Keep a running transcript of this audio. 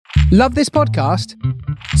Love this podcast?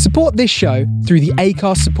 Support this show through the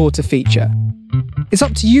Acast supporter feature. It's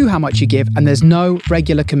up to you how much you give, and there's no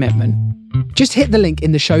regular commitment. Just hit the link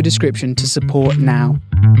in the show description to support now.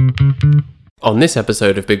 On this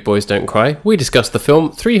episode of Big Boys Don't Cry, we discuss the film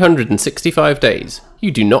 365 Days.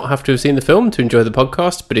 You do not have to have seen the film to enjoy the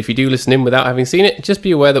podcast, but if you do listen in without having seen it, just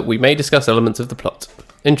be aware that we may discuss elements of the plot.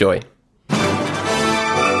 Enjoy.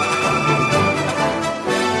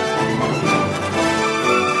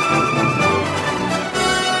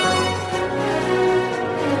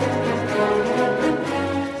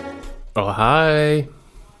 Oh, hi.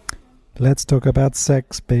 Let's talk about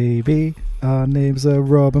sex, baby. Our names are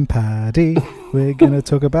Rob and Paddy. We're gonna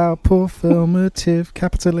talk about performative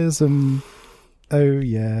capitalism. Oh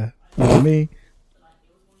yeah, you and me.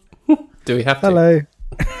 Do we have to? Hello.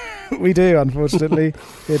 We do, unfortunately.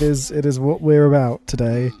 It is what we're about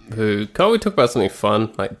today. Can't we talk about something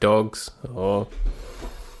fun, like dogs, or,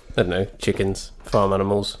 I don't know, chickens, farm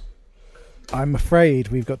animals? I'm afraid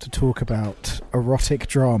we've got to talk about erotic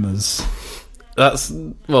dramas.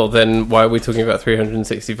 Well, then why are we talking about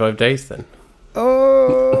 365 Days then?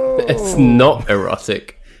 Oh! It's not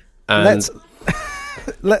erotic. And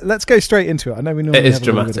let's go straight into it. I know we normally have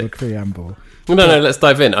dramatic. a little bit of a preamble. No, let's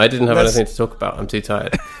dive in. I didn't have anything to talk about. I'm too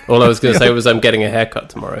tired. All I was going to say was I'm getting a haircut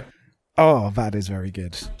tomorrow. Oh, that is very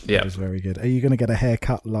good. Yeah. That is very good. Are you going to get a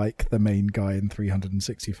haircut like the main guy in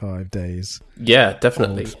 365 Days? Yeah,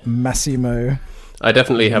 definitely. Old Massimo. I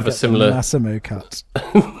definitely have a similar Massimo cut.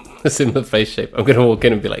 a similar face shape. I'm going to walk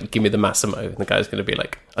in and be like, give me the Massimo. And the guy's going to be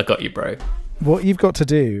like, I got you, bro. What you've got to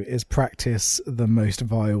do is practice the most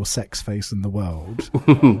vile sex face in the world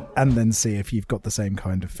and then see if you've got the same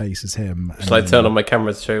kind of face as him. Shall I turn on my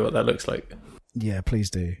camera to show you what that looks like? Yeah,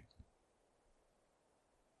 please do.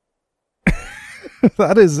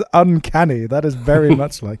 That is uncanny. That is very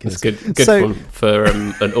much like it. It's good one for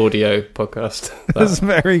an audio podcast. That's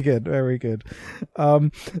very good, very good.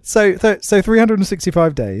 So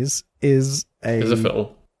 365 Days is a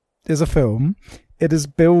film. It is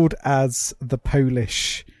billed as the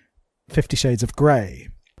Polish 50 Shades of Grey.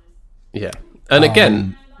 Yeah, and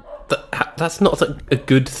again, that's not a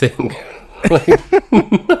good thing.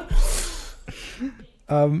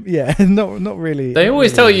 Yeah, not really. They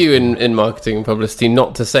always tell you in marketing and publicity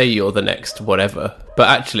not to say you're the next whatever, but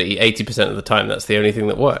actually 80% of the time that's the only thing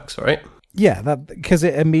that works, right? Yeah, that because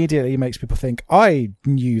it immediately makes people think, I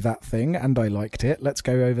knew that thing and I liked it. Let's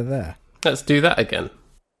go over there. Let's do that again.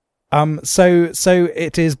 So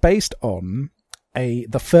it is based on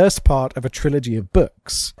the first part of a trilogy of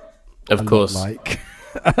books. Of course.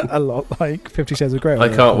 A lot like 50 Shades of Grey. I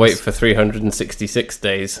can't wait for 366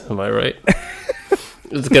 days, am I right?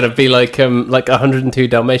 It's going to be like 102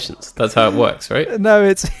 Dalmatians. That's how it works, right? No,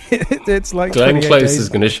 it's like Glenn Close is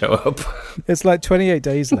going to show up. It's like 28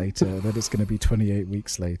 days later, then it's going to be 28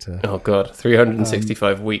 weeks later. Oh, God.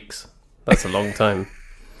 365 weeks. That's a long time.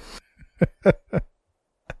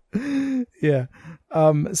 Yeah. Yeah.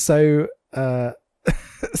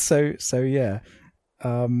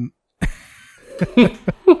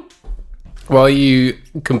 While you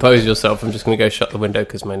compose yourself, I'm just going to go shut the window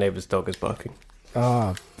because my neighbour's dog is barking.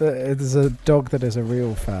 There's a dog that is a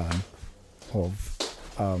real fan of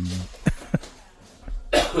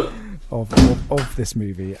of this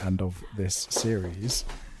movie and of this series.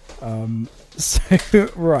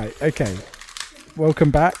 Right, okay.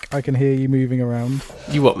 Welcome back. I can hear you moving around.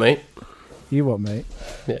 You what, mate? You what, mate?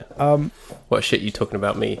 Yeah. What shit you talking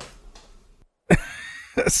about me?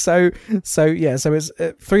 So it's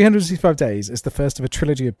 365 Days is the first of a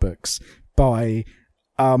trilogy of books by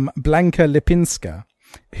Blanka Lipinska,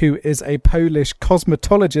 who is a Polish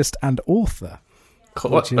cosmetologist and author.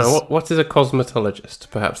 What is a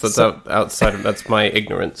cosmetologist? Perhaps that's outside of that's my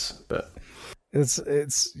ignorance, but it's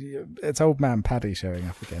old man Paddy showing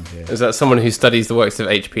up again here. Is that someone who studies the works of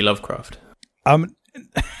H.P. Lovecraft?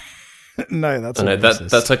 No, that's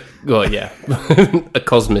that's a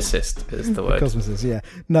cosmicist is the word. A cosmicist, yeah.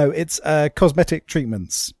 No, it's cosmetic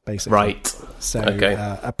treatments, basically. Right. So okay.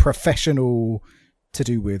 A professional to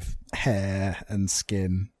do with hair and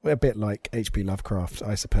skin, a bit like H.P. Lovecraft,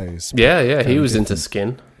 I suppose. Yeah, he was different. into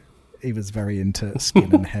skin. He was very into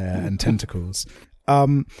skin and hair and tentacles.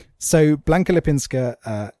 So Blanka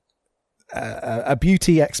Lipinska, a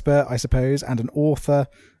beauty expert, I suppose, and an author.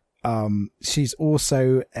 She's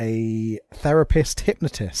also a therapist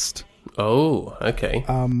hypnotist. Oh, okay.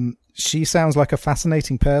 She sounds like a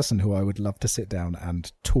fascinating person who I would love to sit down and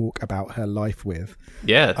talk about her life with.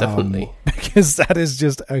 Yeah, definitely. Because that is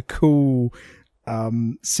just a cool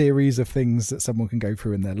series of things that someone can go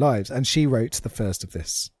through in their lives. And she wrote the first of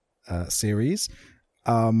this series.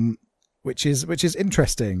 which is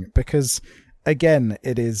interesting because, again,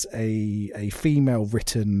 it is a female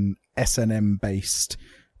written S&M based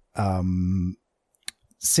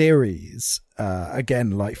series,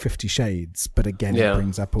 again, like 50 Shades, but again, it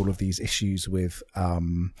brings up all of these issues with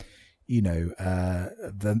the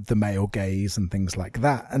male gaze and things like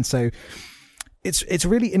that. And so it's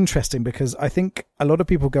really interesting because I think a lot of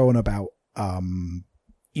people go on about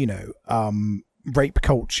rape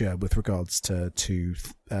culture with regards to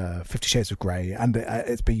 50 Shades of Grey, and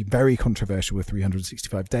it's been very controversial with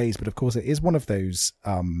 365 Days, but of course it is one of those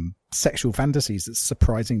sexual fantasies that's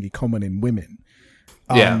surprisingly common in women.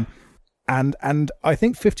 And I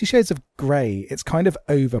think 50 Shades of Grey, it's kind of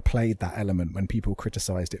overplayed that element when people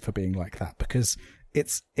criticised it for being like that, because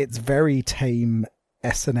it's very tame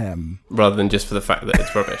S&M. Rather than just for the fact that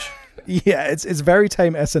it's rubbish. Yeah, it's very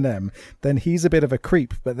tame S&M. Then he's a bit of a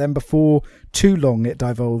creep, but then before too long it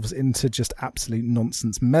devolves into just absolute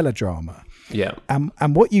nonsense melodrama. Yeah. And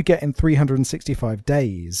what you get in 365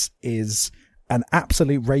 Days is an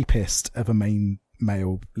absolute rapist of a main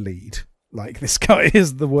male lead. Like, this guy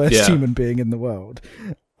is the worst human being in the world.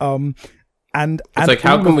 It's like,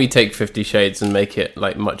 how can we take 50 Shades and make it,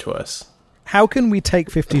 like, much worse? How can we take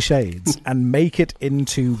 50 Shades and make it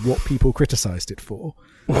into what people criticised it for?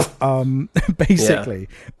 Basically.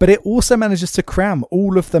 Yeah. But it also manages to cram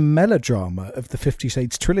all of the melodrama of the 50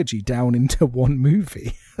 Shades trilogy down into one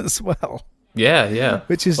movie as well. Yeah.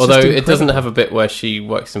 Which is Although just it doesn't have a bit where she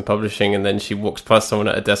works in publishing and then she walks past someone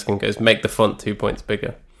at a desk and goes, make the font 2 points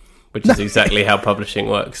bigger. Which is exactly how publishing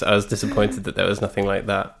works. I was disappointed that there was nothing like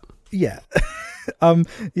that. Yeah.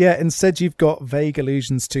 Instead you've got vague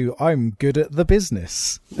allusions to I'm good at the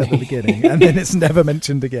business at the beginning, and then it's never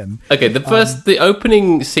mentioned again. Okay, the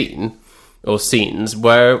opening scene, or scenes,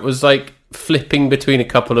 where it was like flipping between a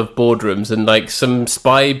couple of boardrooms and like some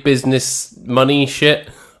spy business money shit,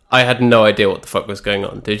 I had no idea what the fuck was going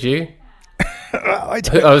on. Did you? I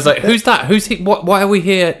was like, who's that? Who's he? Why are we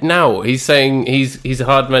here now? He's saying he's a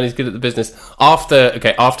hard man, he's good at the business. After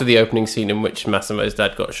the opening scene in which Massimo's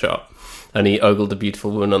dad got shot and he ogled a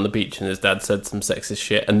beautiful woman on the beach and his dad said some sexist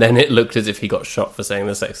shit, and then it looked as if he got shot for saying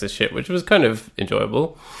the sexist shit, which was kind of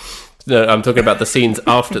enjoyable. No, I'm talking about the scenes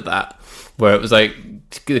after that, where it was like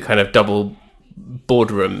the kind of double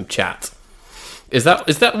boardroom chat. Is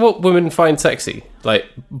that what women find sexy? Like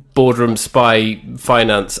boardroom spy,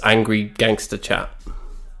 finance, angry gangster chat?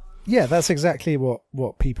 Yeah, that's exactly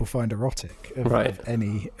what people find erotic of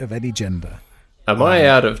any gender. Am I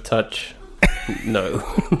out of touch? No.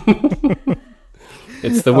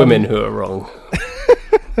 It's the women who are wrong.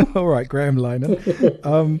 All right, Graham Linehan.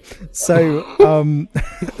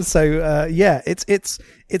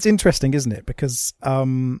 It's interesting, isn't it? Because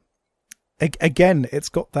again, it's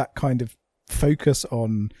got that kind of focus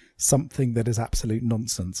on something that is absolute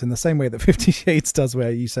nonsense, in the same way that 50 Shades does,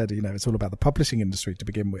 where you said, it's all about the publishing industry to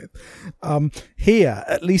begin with. Here,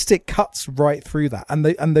 at least it cuts right through that, and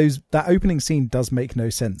that opening scene does make no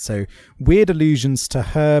sense. So weird allusions to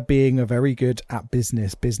her being a very good at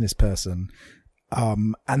business person,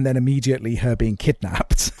 and then immediately her being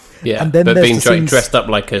kidnapped. Yeah, and then but being dressed up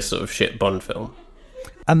like a sort of shit Bond film.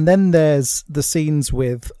 And then there's the scenes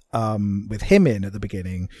with him in at the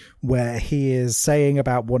beginning, where he is saying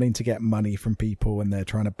about wanting to get money from people and they're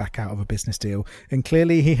trying to back out of a business deal, and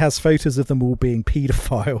clearly he has photos of them all being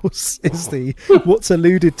paedophiles is what's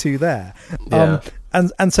alluded to there.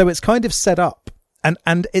 And so it's kind of set up,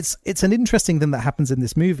 and it's an interesting thing that happens in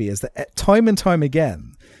this movie, is that time and time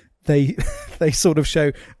again they sort of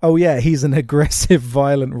show, oh yeah, he's an aggressive,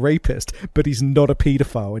 violent rapist, but he's not a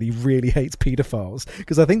paedophile, and he really hates paedophiles.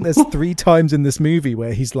 Because I think there's 3 times in this movie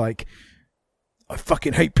where he's like, I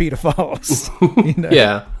fucking hate paedophiles.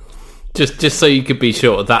 Yeah, just so you could be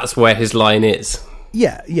sure that's where his line is.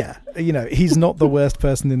 Yeah. He's not the worst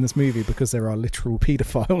person in this movie because there are literal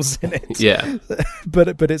paedophiles in it. Yeah.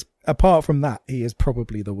 but it's apart from that, he is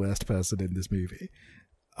probably the worst person in this movie.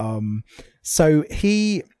 So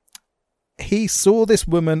he saw this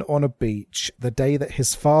woman on a beach the day that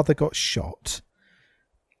his father got shot,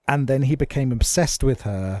 and then he became obsessed with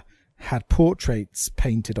her, had portraits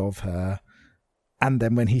painted of her, and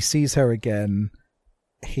then when he sees her again,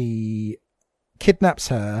 he kidnaps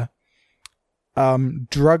her,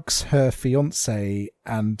 drugs her fiancé,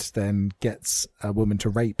 and then gets a woman to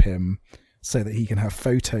rape him so that he can have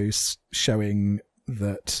photos showing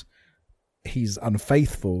that he's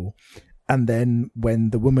unfaithful. And then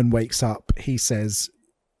when the woman wakes up, he says,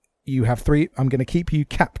 I'm going to keep you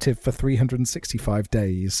captive for 365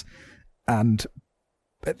 days. And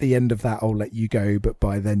at the end of that, I'll let you go. But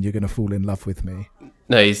by then you're going to fall in love with me.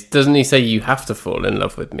 No, doesn't he say you have to fall in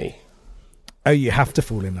love with me? Oh, you have to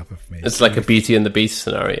fall in love with me. It's like a Beauty and the Beast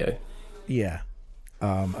scenario. Yeah.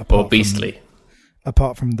 Or Beastly.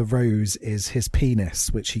 Apart from the rose is his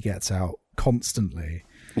penis, which he gets out constantly.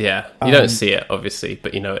 Yeah, you don't see it, obviously,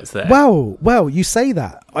 but you know it's there. Well, you say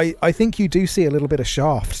that. I think you do see a little bit of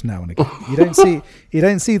shaft now and again. You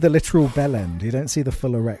don't see the literal bell end. You don't see the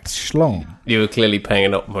full erect schlong. You were clearly paying a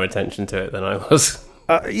lot more attention to it than I was.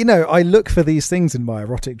 I look for these things in my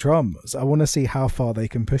erotic dramas. I want to see how far they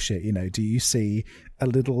can push it. Do you see a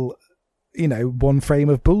little, one frame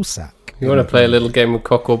of bull sack? You want to play a little game of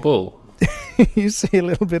cock or bull? You see a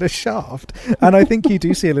little bit of shaft, and I think you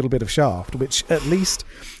do see a little bit of shaft, which at least,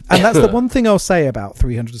 and that's the one thing I'll say about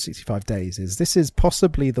 365 Days is this is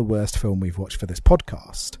possibly the worst film we've watched for this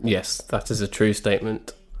podcast. Yes, that is a true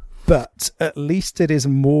statement. But at least it is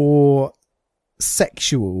more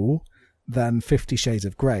sexual than 50 Shades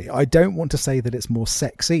of Grey. I don't want to say that it's more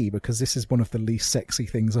sexy, because this is one of the least sexy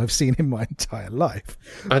things I've seen in my entire life.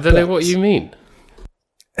 I don't know what you mean.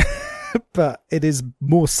 But it is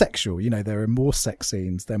more sexual. There are more sex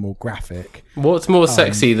scenes. They're more graphic. What's more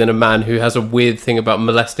sexy than a man who has a weird thing about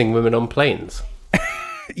molesting women on planes?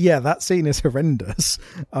 Yeah, that scene is horrendous.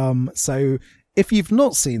 So if you've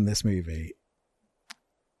not seen this movie,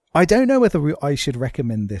 I don't know whether I should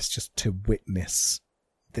recommend this just to witness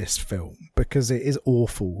this film, because it is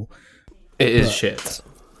awful. It is shit.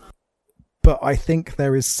 But I think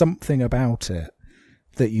there is something about it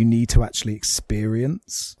that you need to actually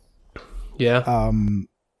experience. Yeah.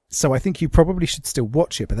 So I think you probably should still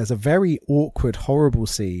watch it, but there's a very awkward, horrible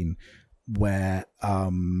scene where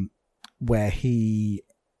he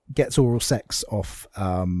gets oral sex off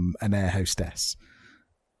an air hostess.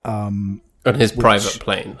 On his private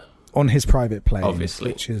plane. On his private plane,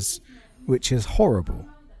 obviously, which is horrible.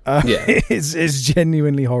 Yeah, it's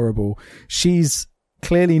genuinely horrible. She's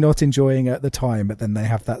clearly not enjoying it at the time, but then they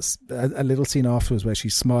have a little scene afterwards where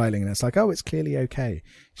she's smiling, and it's like, oh, it's clearly okay.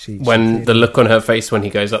 The look on her face when he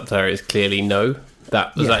goes up to her is clearly no.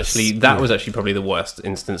 That was actually probably the worst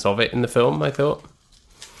instance of it in the film, I thought.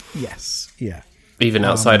 Yes, yeah. Even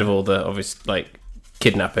outside of all the obvious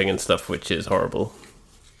kidnapping and stuff, which is horrible.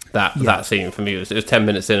 That scene for me was 10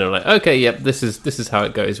 minutes in, and I'm like, okay, yep, this is how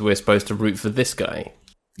it goes. We're supposed to root for this guy.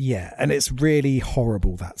 Yeah, and it's really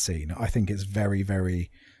horrible, that scene. I think it's very, very,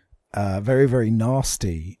 very, very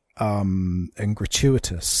nasty and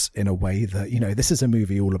gratuitous in a way that, this is a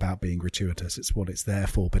movie all about being gratuitous. It's what it's there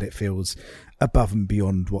for, but it feels above and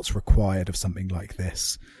beyond what's required of something like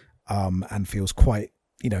this, and feels quite,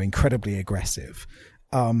 incredibly aggressive.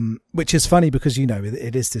 Which is funny because,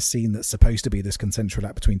 it is this scene that's supposed to be this consensual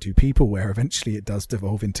act between two people, where eventually it does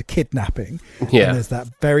devolve into kidnapping. Yeah. And there's that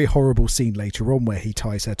very horrible scene later on where he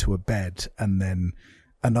ties her to a bed, and then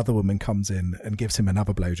another woman comes in and gives him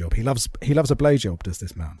another blowjob. He loves a blowjob, does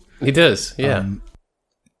this man? He does, yeah.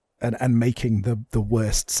 And making the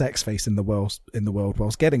worst sex face in the world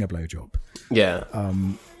whilst getting a blowjob. Yeah.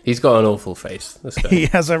 He's got an awful face, this guy. He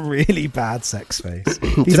has a really bad sex face.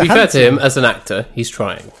 To be fair to him, as an actor, he's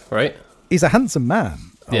trying, right? He's a handsome man.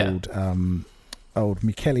 Yeah. Old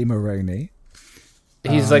Michele Moroni.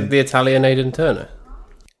 He's like the Italian Aidan Turner.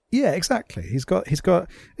 Yeah, exactly. He's got.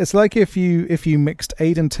 It's like if you mixed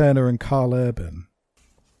Aidan Turner and Carl Urban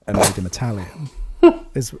and made him Italian.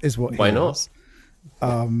 is what he Why was.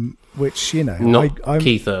 not? Which not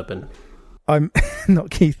Keith Urban. I'm not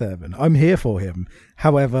Keith Urban. I'm here for him.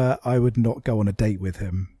 However, I would not go on a date with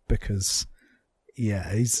him because,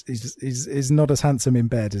 he's not as handsome in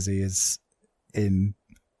bed as he is in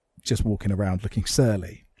just walking around looking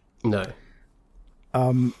surly. No.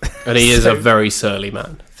 And he is a very surly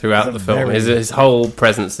man throughout the film. His whole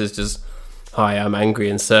presence is just, hi, I'm angry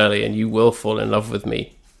and surly, and you will fall in love with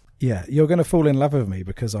me. Yeah, you're going to fall in love with me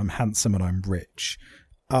because I'm handsome and I'm rich.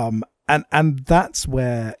 And that's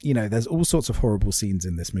where, there's all sorts of horrible scenes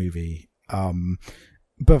in this movie.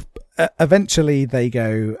 But eventually they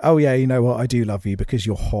go, oh yeah, you know what? I do love you because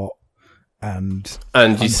you're hot. And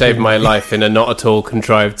you saved my life in a not at all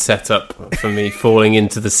contrived setup for me falling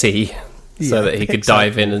into the sea so that he could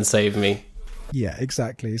dive in and save me. Yeah,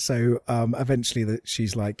 exactly. So eventually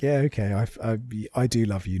she's like, yeah, okay, I do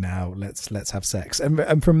love you now. Let's have sex.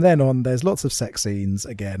 And from then on, there's lots of sex scenes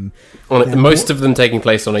again. Most of them taking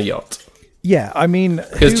place on a yacht. Yeah, I mean...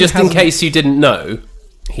 Because just in case you didn't know,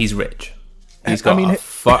 he's rich. He's got a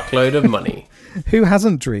fuckload of money. Who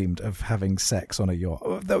hasn't dreamed of having sex on a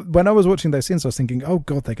yacht? When I was watching those scenes, I was thinking, oh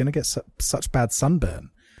God, they're going to get such bad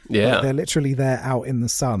sunburn. Yeah. They're literally there out in the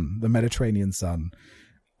sun, the Mediterranean sun.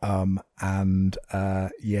 They're going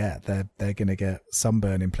to get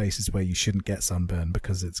sunburn in places where you shouldn't get sunburn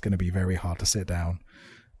because it's going to be very hard to sit down.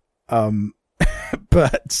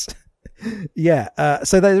 But Yeah,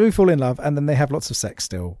 so they do fall in love, and then they have lots of sex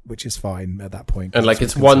still, which is fine at that point. And like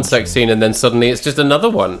it's one sex scene, and then suddenly it's just another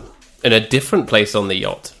one in a different place on the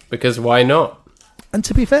yacht. Because why not? And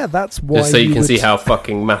to be fair, that's why. Just so you can see how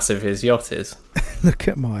fucking massive his yacht is. Look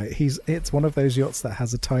at it's one of those yachts that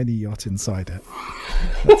has a tiny yacht inside it.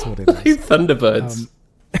 That's what it is. Thunderbirds.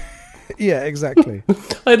 Yeah, exactly.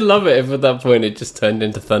 I'd love it if at that point it just turned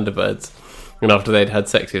into Thunderbirds. And after they'd had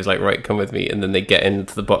sex, he was like, right, come with me. And then they get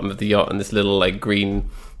into the bottom of the yacht and this little like green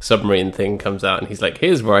submarine thing comes out and he's like,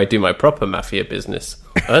 here's where I do my proper mafia business.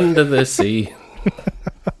 Under the sea.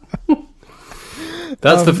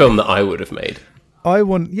 That's the film that I would have made. I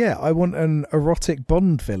want an erotic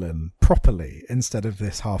Bond villain properly instead of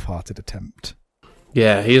this half-hearted attempt.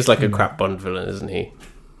 Yeah, he is like a crap Bond villain, isn't he?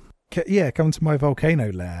 Yeah, come to my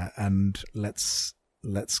volcano lair and let's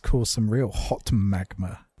cause some real hot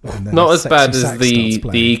magma. Not as bad as the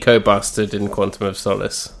eco bastard in Quantum of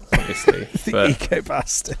Solace, obviously. The eco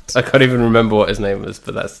bastard. I can't even remember what his name was,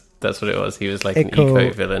 but that's what it was. He was like an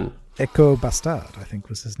eco villain. Eco Bastard, I think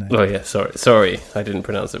was his name. Oh yeah, sorry, I didn't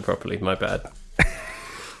pronounce it properly. My bad.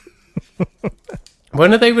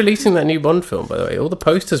 When are they releasing that new Bond film? By the way, all the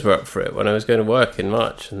posters were up for it when I was going to work in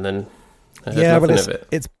March, and then I heard nothing of it.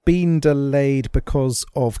 It's been delayed because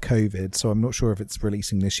of COVID, so I'm not sure if it's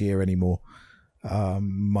releasing this year anymore.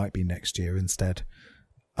 Might be next year instead.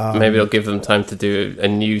 Maybe I'll give them time to do a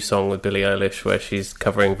new song with Billie Eilish where she's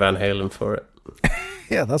covering Van Halen for it.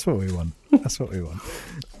 Yeah, that's what we want. That's what we want.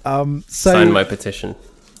 Sign my petition.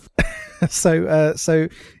 So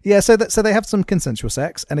they have some consensual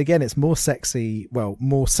sex, and again, it's more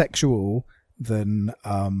more sexual than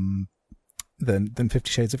 50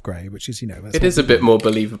 Shades of Grey, which is it is a bit more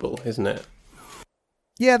believable, isn't it?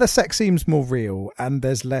 Yeah, the sex seems more real, and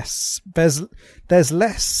there's less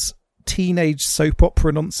teenage soap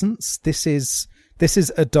opera nonsense. This is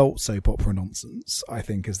adult soap opera nonsense, I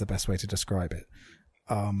think, is the best way to describe it.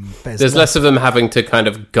 There's less of them having to kind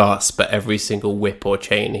of gasp at every single whip or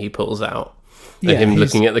chain he pulls out, and him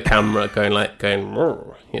looking at the camera, going,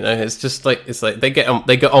 it's just like they get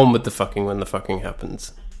on with the fucking when the fucking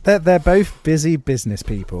happens. They're both busy business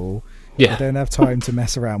people. Yeah, they don't have time to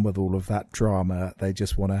mess around with all of that drama. They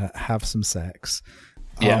just want to have some sex.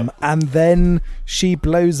 And then she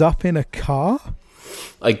blows up in a car.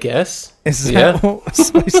 I guess. Is that what's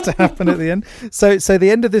supposed to happen at the end? So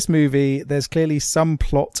the end of this movie, there's clearly some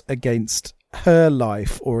plot against her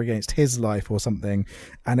life or against his life or something,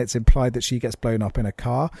 and it's implied that she gets blown up in a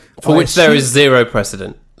car. For which there is zero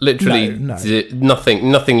precedent. Literally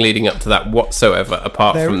nothing leading up to that whatsoever,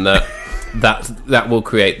 apart from that will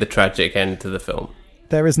create the tragic end to the film.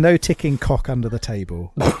 There is no ticking cock under the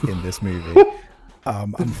table in this movie.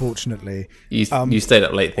 Unfortunately, you stayed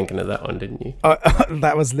up late thinking of that one, didn't you?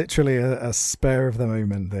 That was literally a spur of the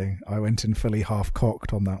moment thing. I went in fully half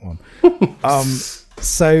cocked on that one.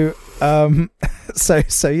 So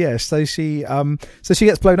she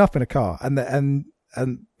gets blown up in a car, and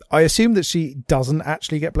I assume that she doesn't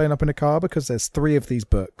actually get blown up in a car because there's 3 of these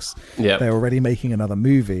books. Yeah, they're already making another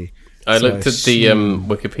movie. I looked at the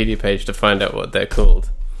Wikipedia page to find out what they're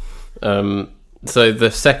called. So the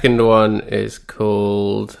second one is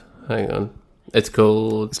called... Hang on. It's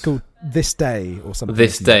called This Day or something.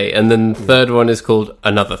 This Day. And then the third one is called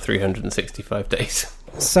Another 365 Days.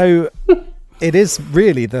 So it is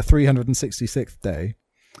really the 366th day.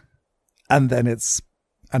 And then it's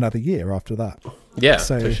another year after that. Yeah,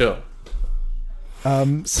 for sure.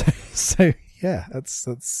 So yeah,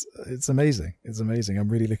 it's amazing. It's amazing. I'm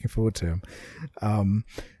really looking forward to him.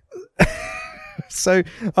 So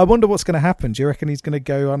I wonder what's going to happen. Do you reckon he's going to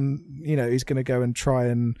go on? He's going to go and try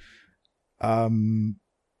and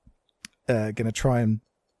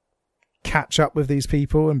catch up with these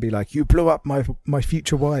people and be like, "You blew up my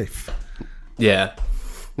future wife." Yeah,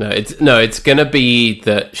 it's going to be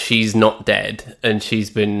that she's not dead and she's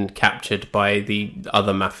been captured by the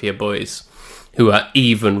other mafia boys who are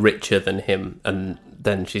even richer than him, and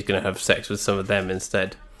then she's going to have sex with some of them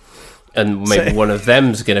instead. And maybe one of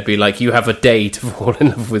them's going to be like, you have a day to fall in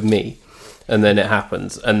love with me. And then it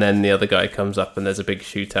happens. And then the other guy comes up and there's a big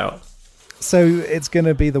shootout. So it's going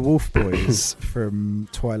to be the Wolf Boys from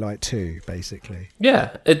Twilight 2, basically.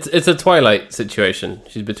 Yeah, it's a Twilight situation.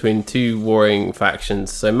 She's between 2 warring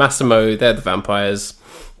factions. So Massimo, they're the vampires.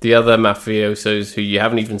 The other mafiosos who you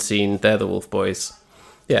haven't even seen, they're the Wolf Boys.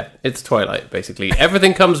 Yeah, it's Twilight, basically.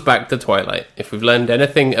 Everything comes back to Twilight. If we've learned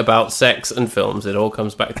anything about sex and films, it all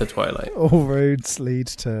comes back to Twilight. All roads lead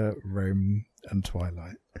to Rome and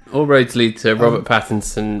Twilight. All roads lead to Robert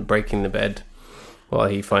Pattinson breaking the bed while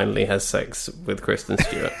he finally has sex with Kristen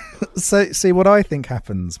Stewart. So, see, what I think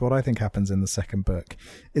happens in the second book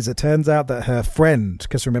is it turns out that her friend,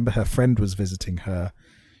 because remember her friend was visiting her,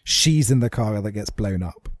 she's in the car that gets blown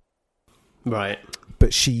up. Right.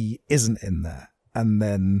 But she isn't in there. And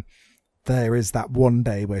then there is that one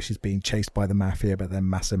day where she's being chased by the mafia, but then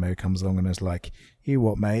Massimo comes along and is like, you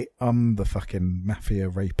what, mate? I'm the fucking mafia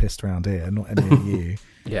rapist around here, not any of you.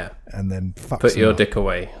 Yeah. And then fucks Put him your up. dick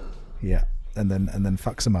away. Yeah. And then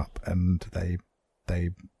fucks them up, and they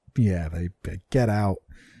get out,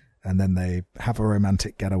 and then they have a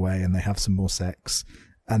romantic getaway, and they have some more sex,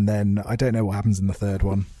 and then I don't know what happens in the third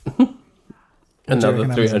one.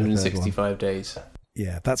 Another 365 days.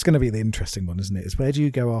 Yeah, that's going to be the interesting one, isn't it? Is where do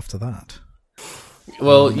you go after that?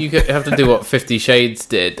 Well, you have to do what 50 Shades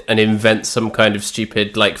did and invent some kind of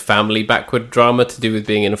stupid, like, family backward drama to do with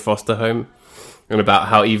being in a foster home. And about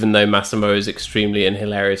how even though Massimo is extremely and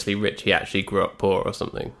hilariously rich, he actually grew up poor or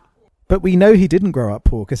something. But we know he didn't grow up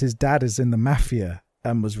poor because his dad is in the mafia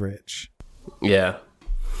and was rich. Yeah.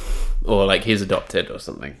 Or, like, he's adopted or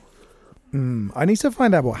something. I need to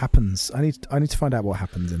find out what happens. I need to find out what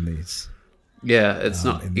happens in these. Yeah, it's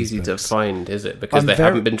not easy to find, is it? Because they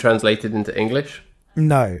haven't been translated into English?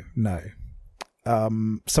 No.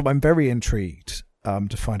 So I'm very intrigued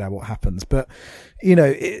to find out what happens. But, you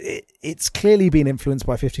know, it's clearly been influenced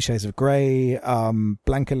by 50 Shades of Grey. Blanka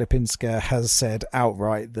Lipinska has said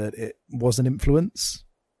outright that it was an influence,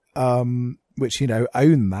 which, you know,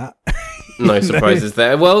 own that. No surprises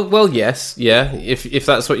there. Well, yes, yeah. If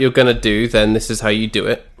that's what you're gonna do, then this is how you do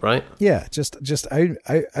it, right? Yeah, just own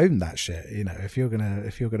that shit. You know, if you're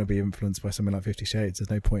gonna be influenced by something like 50 Shades, there's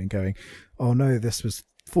no point in going, oh no, this was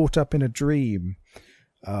thought up in a dream.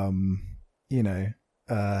 You know,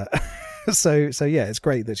 so yeah, it's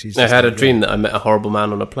great that she's. I had a dream that I met a horrible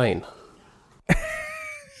man on a plane.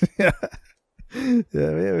 Yeah,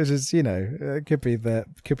 it was just, you know, it could be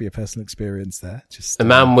a personal experience there. Just a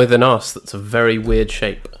man with an arse that's a very weird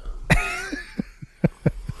shape.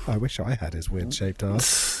 I wish I had his weird shaped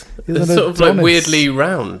arse. It's sort of like weirdly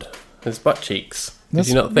round. His butt cheeks. Did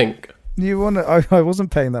you not think? You want to? I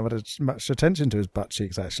wasn't paying that much attention to his butt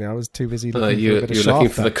cheeks. Actually, I was too busy looking you're looking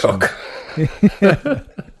for the cock.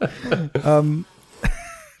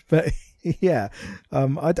 But yeah,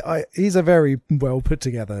 he's a very well put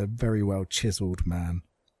together, very well chiseled man.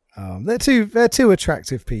 They're two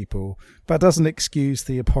attractive people, but doesn't excuse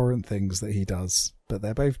the abhorrent things that he does. But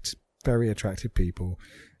they're both very attractive people.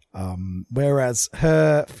 Whereas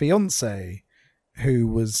her fiance, who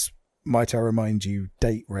was, might I remind you,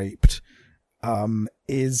 date raped,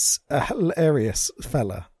 is a hilarious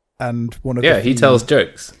fella, and he tells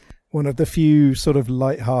jokes. One of the few sort of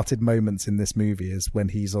light-hearted moments in this movie is when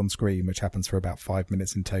he's on screen, which happens for about 5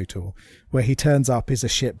 minutes in total, where he turns up as a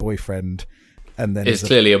shit boyfriend, and then is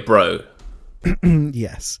clearly a bro.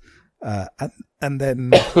 Yes, and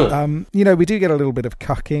then you know, we do get a little bit of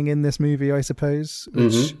cucking in this movie, I suppose,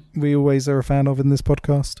 which we always are a fan of in this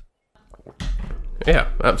podcast. Yeah,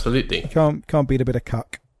 absolutely. Can't beat a bit of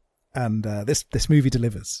cuck, and this movie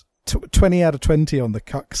delivers. 20 out of 20 on the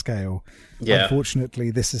cuck scale. Yeah.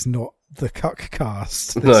 Unfortunately, this is not the cuck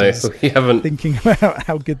cast. We haven't. Thinking about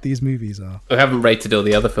how good these movies are. We haven't rated all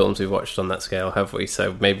the other films we've watched on that scale, have we?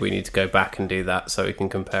 So maybe we need to go back and do that so we can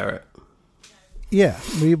compare it. Yeah,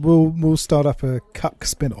 we'll start up a cuck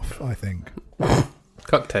spin-off, I think.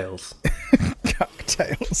 Cucktails.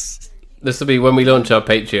 Cucktails. This will be when we launch our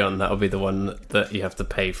Patreon. That'll be the one that you have to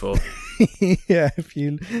pay for. Yeah,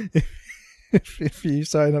 if you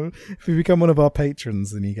sign up, if you become one of our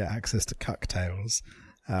patrons, then you get access to Cucktails,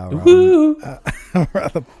 our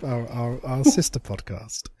sister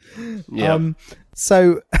podcast. Yeah.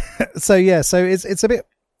 So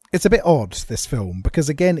it's a bit odd, this film, because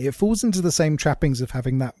again it falls into the same trappings of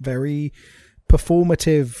having that very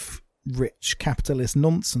performative, rich capitalist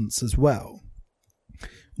nonsense as well,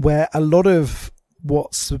 where a lot of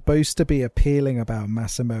what's supposed to be appealing about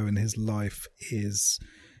Massimo and his life is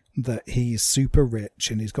that he's super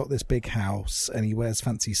rich and he's got this big house and he wears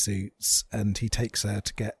fancy suits and he takes her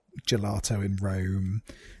to get gelato in Rome.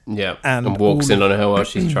 Yeah, and walks in on her while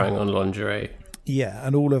she's trying on lingerie. Yeah,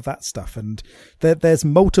 and all of that stuff. And there's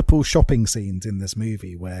multiple shopping scenes in this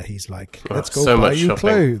movie where he's like, let's go buy you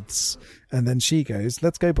clothes. And then she goes,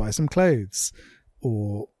 let's go buy some clothes.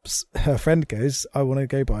 Or her friend goes, I want to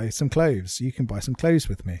go buy some clothes. You can buy some clothes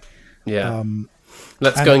with me. Yeah.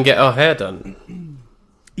 Let's go and get our hair done.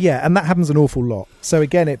 Yeah, and that happens an awful lot. So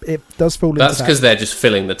again, it does fall into that. That's because they're just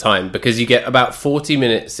filling the time, because you get about 40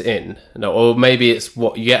 minutes in, or maybe it's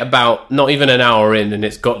you get about not even an hour in, and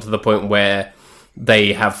it's got to the point where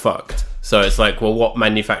they have fucked. So it's like, well, what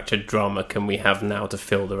manufactured drama can we have now to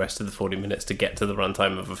fill the rest of the 40 minutes to get to the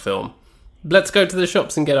runtime of a film? Let's go to the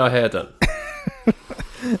shops and get our hair done.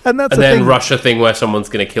 and then rush a thing where someone's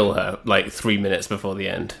going to kill her like 3 minutes before the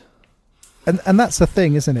end. And that's the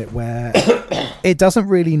thing, isn't it, where it doesn't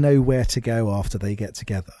really know where to go after they get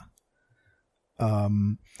together.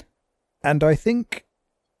 And I think,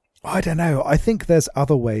 I don't know, I think there's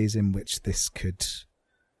other ways in which this could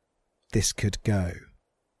go,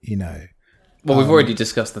 you know. Well, we've already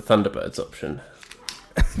discussed the Thunderbirds option.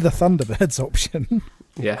 The Thunderbirds option?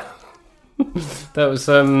 Yeah. That was,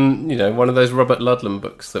 one of those Robert Ludlum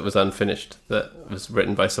books that was unfinished, that was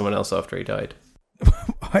written by someone else after he died.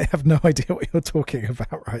 I have no idea what you're talking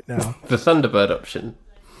about right now. The Thunderbird option.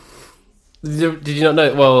 Did you not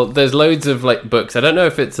know? Well, there's loads of like books. I don't know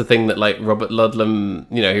if it's a thing that like Robert Ludlum,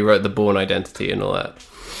 he wrote The Bourne Identity and all that.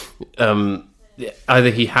 Either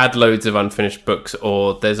he had loads of unfinished books,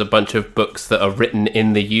 or there's a bunch of books that are written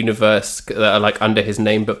in the universe that are like under his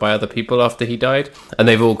name but by other people after he died, and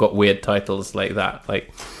they've all got weird titles like that,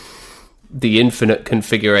 like The Infinite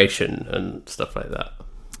Configuration and stuff like that.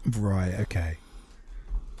 Right. Okay.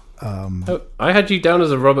 I had you down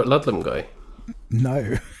as a Robert Ludlum guy.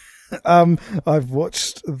 No. I've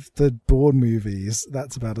watched the Bourne movies.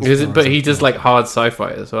 That's about as far But as he does like hard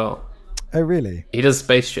sci-fi as well. Oh, really? He does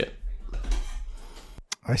space shit.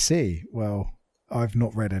 I see. Well, I've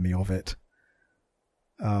not read any of it.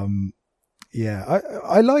 Yeah,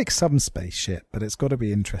 I like some space shit, but it's got to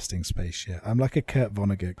be interesting space shit. I'm like a Kurt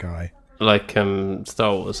Vonnegut guy. Like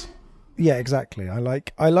Star Wars. Yeah, exactly. I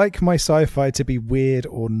like my sci-fi to be weird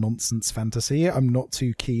or nonsense fantasy. I'm not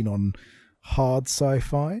too keen on hard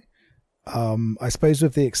sci-fi. I suppose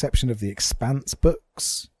with the exception of the Expanse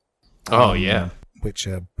books. Oh yeah, which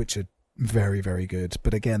are very, very good.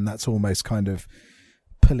 But again, that's almost kind of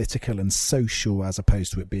political and social as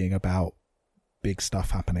opposed to it being about big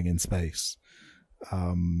stuff happening in space.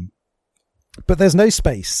 But there's no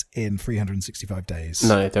space in 365 Days.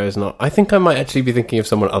 No, there is not. I think I might actually be thinking of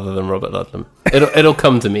someone other than Robert Ludlum. It'll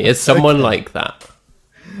come to me. It's someone like that.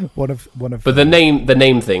 One of. But the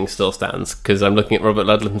name thing still stands because I'm looking at Robert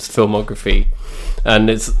Ludlum's filmography, and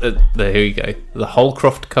it's here you go: the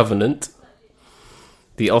Holcroft Covenant,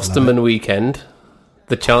 the Osterman Weekend,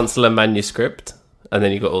 the Chancellor Manuscript, and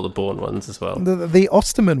then you got all the Bourne ones as well. The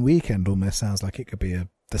Osterman Weekend almost sounds like it could be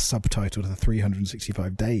the subtitle to the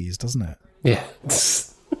 365 Days, doesn't it? Yeah.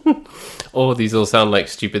 Or these all sound like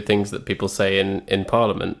stupid things that people say in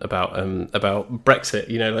Parliament about Brexit.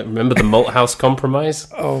 Like remember the Malthouse Compromise?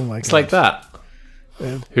 Oh my god! It's like that.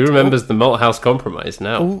 Who remembers the Malthouse Compromise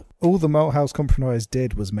now? All the Malthouse Compromise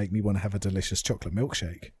did was make me want to have a delicious chocolate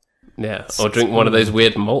milkshake. Yeah, or drink one of those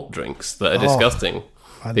weird malt drinks that are disgusting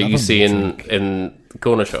that you see in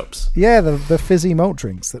corner shops. Yeah, the fizzy malt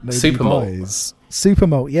drinks that nobody Super buys. Super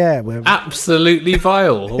malt, yeah. Absolutely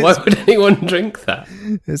vile. Why would anyone drink that?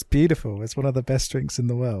 It's beautiful. It's one of the best drinks in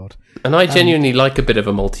the world. And I genuinely like a bit of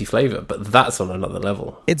a malty flavour, but that's on another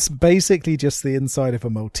level. It's basically just the inside of a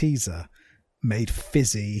Malteser made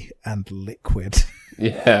fizzy and liquid.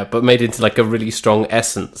 Yeah, but made into like a really strong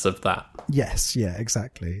essence of that. Yes, yeah,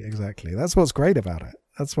 exactly. That's what's great about it.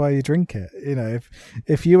 That's why you drink it.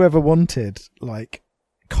 If you ever wanted like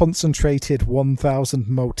concentrated 1,000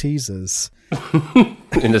 Maltesers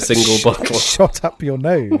in a single bottle shot up your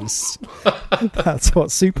nose, that's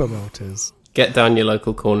what Super Malt is. Get down your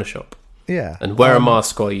local corner shop. Yeah. And wear a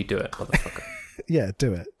mask while you do it, motherfucker. Yeah,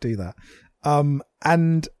 do that.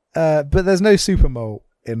 But there's no Super Malt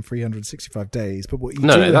in 365 Days. But what you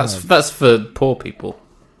that's for poor people.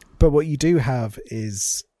 But what you do have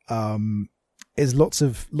is lots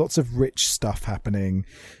of rich stuff happening.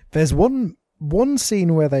 There's one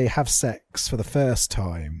scene where they have sex for the first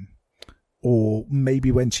time, or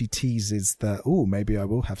maybe when she teases that, maybe I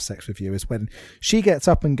will have sex with you, is when she gets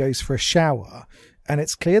up and goes for a shower, and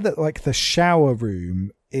it's clear that like the shower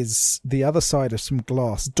room is the other side of some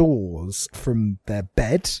glass doors from their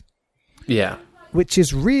bed. Yeah. Which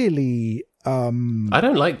is really I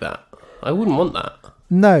don't like that. I wouldn't want that.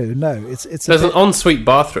 No, it's there's an ensuite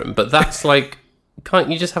bathroom, but that's like, can't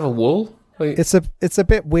you just have a wall? Like, it's a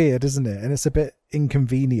bit weird, isn't it? And it's a bit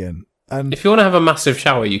inconvenient. And if you want to have a massive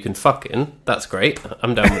shower you can fuck in, that's great.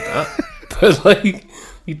 I'm down with that. But like,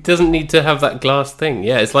 it doesn't need to have that glass thing.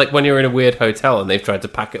 Yeah, it's like when you're in a weird hotel and they've tried to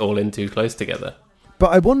pack it all in too close together. But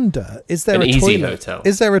I wonder, is there an a easy toilet? Hotel?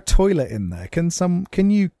 Is there a toilet in there? Can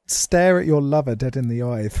you stare at your lover dead in the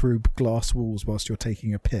eye through glass walls whilst you're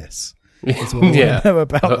taking a piss? Is what I Yeah. know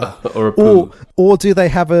about that. Or a poo. Or do they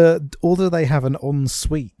have an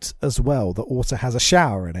ensuite as well that also has a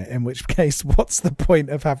shower in it? In which case, what's the point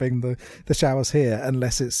of having the showers here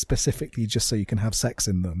unless it's specifically just so you can have sex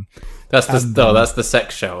in them? That's the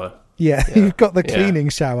sex shower. Yeah, you've got the cleaning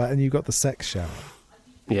shower and you've got the sex shower.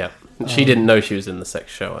 Yeah. She didn't know she was in the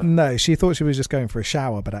sex shower. No, she thought she was just going for a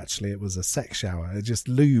shower, but actually it was a sex shower. It just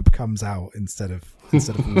lube comes out instead of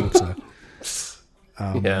water.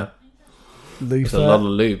 Yeah. Loofah. There's a lot of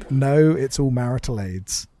lube. No, it's all marital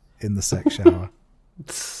aids in the sex shower.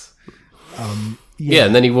 Yeah,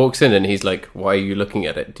 and then he walks in and he's like, "Why are you looking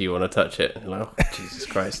at it? Do you want to touch it?" And I'm like, oh, Jesus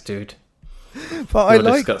Christ, dude. But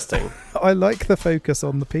You're disgusting. I like the focus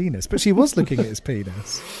on the penis, but she was looking at his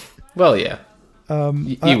penis. Well, yeah.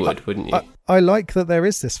 You would, wouldn't you? I like that there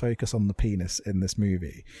is this focus on the penis in this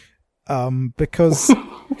movie. Because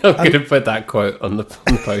I'm going to put that quote on the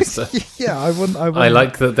poster. Yeah, I wouldn't. I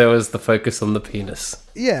like that there was the focus on the penis.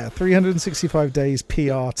 Yeah, 365 days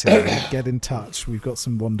PR team. Get in touch. We've got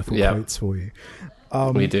some wonderful quotes for you.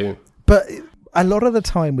 We do. But a lot of the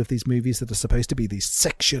time with these movies that are supposed to be these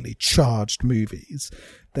sexually charged movies,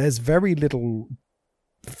 there's very little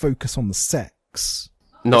focus on the sex.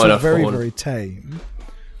 Not enough. Very, very tame.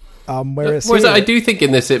 Whereas I do think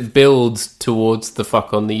in this it builds towards the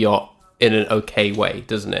fuck on the yacht in an okay way,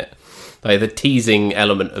 doesn't it? Like the teasing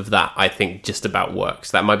element of that, I think, just about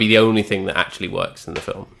works. That might be the only thing that actually works in the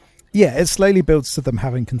film. Yeah, it slowly builds to them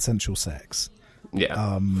having consensual sex.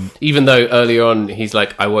 Yeah. Even though earlier on he's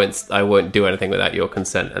like, I won't do anything without your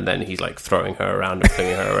consent, and then he's like throwing her around and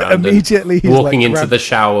flinging her around. Immediately he's walking into the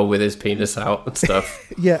shower with his penis out and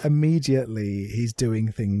stuff. Yeah, immediately he's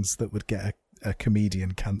doing things that would get a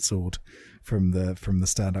comedian cancelled from the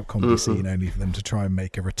stand-up comedy scene, only for them to try and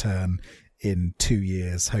make a return in 2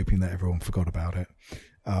 years, hoping that everyone forgot about it.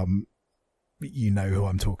 You know who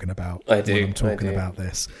I'm talking about. I do. When I'm talking about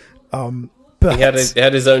this. But he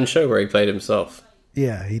had his own show where he played himself.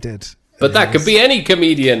 Yeah, he did. But that could be any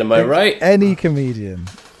comedian, am I right? Any comedian.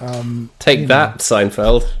 Take that,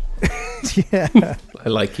 Seinfeld. Yeah. I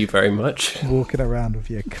like you very much. Walking around with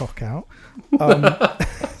your cock out. But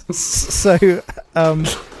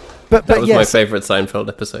that was my favourite Seinfeld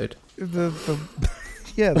episode. The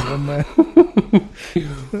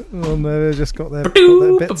one where they just got their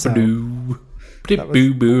bits out.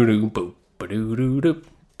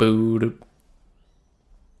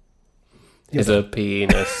 Is a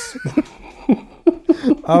penis.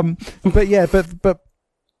 But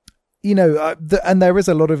you know, and there is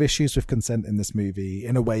a lot of issues with consent in this movie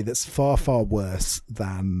in a way that's far, far worse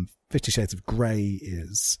than 50 Shades of Grey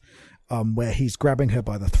is, where he's grabbing her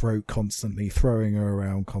by the throat constantly, throwing her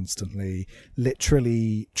around constantly,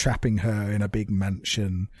 literally trapping her in a big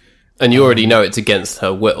mansion. And you already know it's against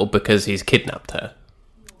her will because he's kidnapped her.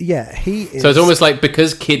 Yeah, he is. So it's almost like,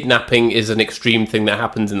 because kidnapping is an extreme thing that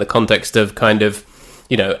happens in the context of kind of,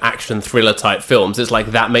 you know, action thriller type films, it's like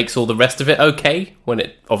that makes all the rest of it okay, when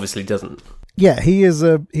it obviously doesn't. Yeah, he's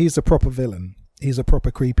a proper villain. He's a proper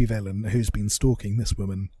creepy villain who's been stalking this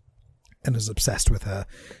woman and is obsessed with her.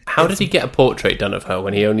 How did he get a portrait done of her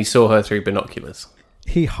when he only saw her through binoculars?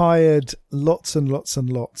 He hired lots and lots and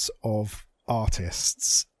lots of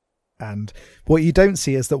artists. And what you don't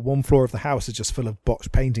see is that one floor of the house is just full of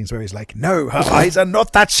botched paintings where he's like, no, her eyes are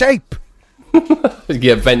not that shape. He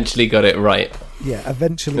eventually got it right. Yeah,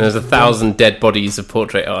 eventually. There's 1,000 dead bodies of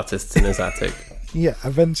portrait artists in his attic. Yeah,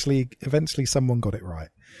 eventually someone got it right.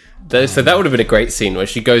 So that would have been a great scene where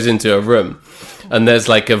she goes into a room and there's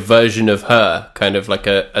like a version of her, kind of like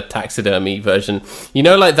a taxidermy version. You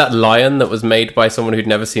know, like that lion that was made by someone who'd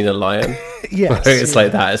never seen a lion? Yes. It's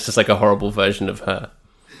like that. It's just like a horrible version of her.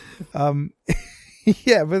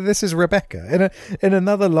 Yeah, but this is Rebecca. In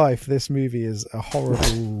another life, this movie is a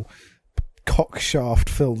horrible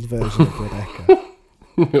cockshaft-filled version of Rebecca.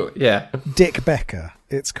 Yeah. Dick Becker,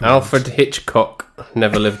 it's called. Alfred Hitchcock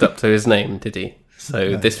never lived up to his name, did he?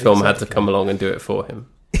 So this film had to come along and do it for him.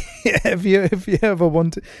 Yeah, if you ever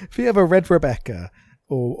read Rebecca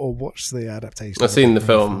or watched the adaptation, I've seen the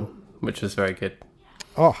film, which was very good.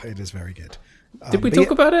 Oh, it is very good. Did we talk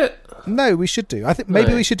about it? No, we should do. I think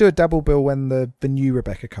maybe we should do a double bill when the new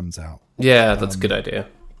Rebecca comes out. Yeah, that's a good idea.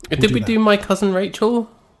 Did we do My Cousin Rachel?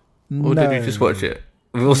 Or did we just watch it?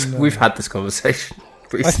 We've had this conversation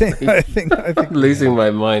recently. I think I'm losing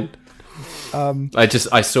my mind.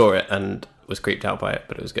 I saw it and was creeped out by it,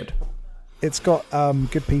 but it was good. It's got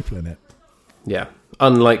good people in it. Yeah,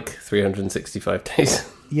 unlike 365 Days.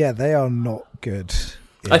 Yeah, they are not good.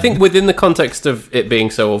 I think within the context of it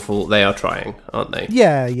being so awful, they are trying, aren't they?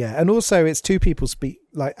 Yeah, and also it's two people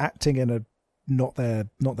acting in a not their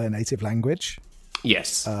native language.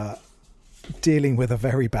 Yes. dealing with a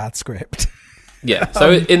very bad script. Yeah,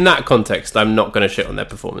 so in that context, I'm not going to shit on their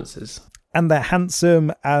performances. And they're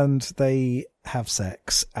handsome, and they have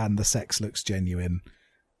sex, and the sex looks genuine.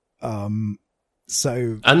 And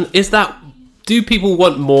is that... Do people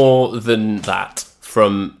want more than that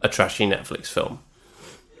from a trashy Netflix film?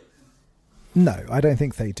 No, I don't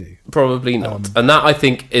think they do. Probably not. And that, I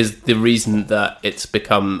think, is the reason that it's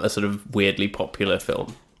become a sort of weirdly popular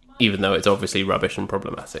film, even though it's obviously rubbish and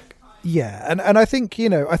problematic. Yeah, and I think,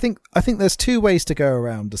 I think there's two ways to go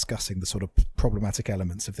around discussing the sort of problematic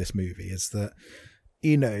elements of this movie. Is that,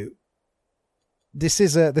 this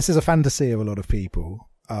is a fantasy of a lot of people,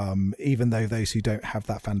 even though those who don't have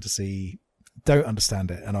that fantasy don't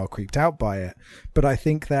understand it and are creeped out by it. But I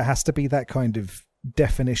think there has to be that kind of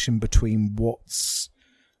definition between what's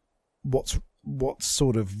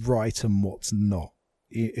sort of right and what's not,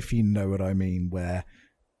 if you know what I mean, where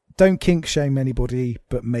don't kink shame anybody,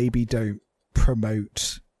 but maybe don't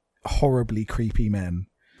promote horribly creepy men.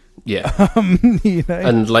 Yeah.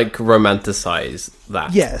 And like romanticize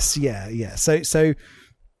that. Yes, yeah. So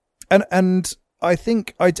and I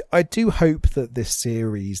think I do hope that this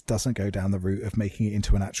series doesn't go down the route of making it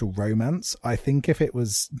into an actual romance. I think if it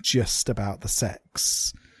was just about the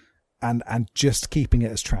sex and just keeping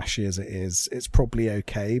it as trashy as it is, it's probably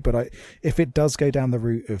okay. But if it does go down the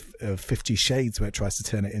route of 50 Shades, where it tries to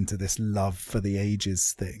turn it into this love for the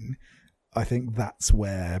ages thing, I think that's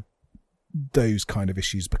where those kind of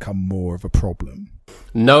issues become more of a problem.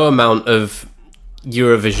 No amount of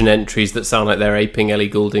Eurovision entries that sound like they're aping Ellie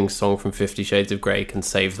Goulding's song from 50 Shades of Grey can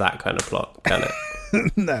save that kind of plot, can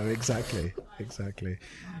it? No, exactly.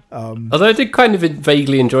 Although I did kind of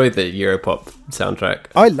vaguely enjoy the Europop soundtrack.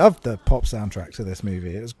 I loved the pop soundtrack to this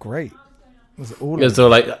movie. It was great. It was all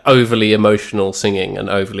like overly emotional singing and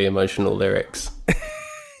overly emotional lyrics.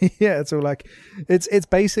 Yeah, it's all like it's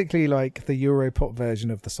basically like the Europop version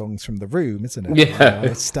of the songs from The Room, isn't it?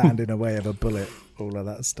 Yeah, Stand in a Way of a Bullet, all of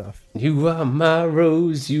that stuff. You are my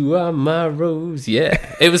rose, you are my rose.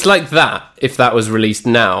 Yeah, it was like that if that was released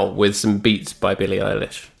now with some beats by Billie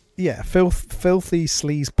Eilish. Yeah, filthy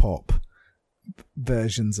sleaze pop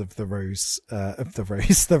versions of The Rose,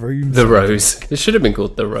 The Room. The Rose. It should have been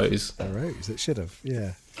called The Rose. The Rose. It should have.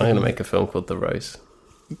 Yeah. I'm going to make a film called The Rose.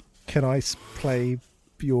 Can I play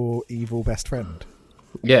your evil best friend?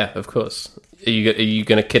 Yeah, of course. Are you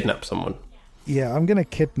going to kidnap someone? Yeah, I'm going to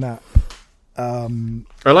kidnap. I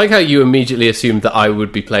like how you immediately assumed that I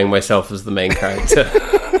would be playing myself as the main character.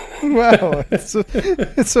 Well,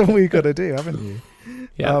 it's all you've got to do, haven't you?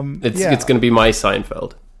 Yeah, it's going to be my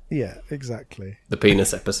Seinfeld. Yeah, exactly. The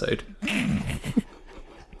penis episode. I'm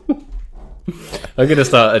going to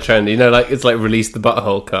start a trend. Like it's like release the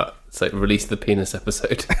butthole cut. It's like release the penis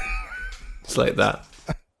episode. It's like that.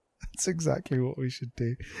 That's exactly what we should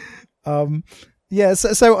do. Yeah,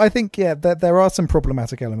 so I think, there are some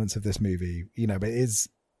problematic elements of this movie. But it is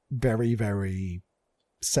very, very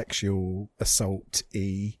sexual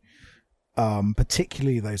assault-y,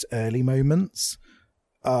 particularly those early moments.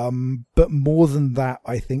 But more than that,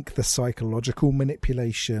 I think the psychological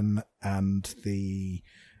manipulation and the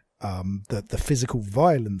physical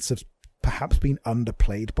violence have perhaps been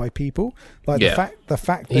underplayed by people. Like the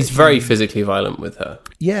fact that he's very physically violent with her.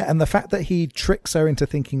 Yeah, and the fact that he tricks her into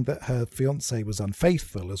thinking that her fiance was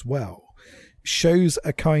unfaithful as well shows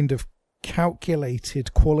a kind of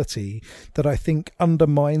calculated quality that I think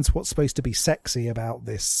undermines what's supposed to be sexy about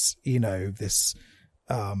this, this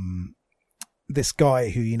guy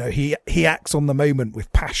who, he acts on the moment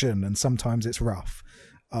with passion, and sometimes it's rough.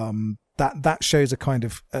 That shows a kind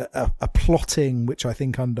of a plotting which I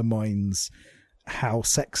think undermines how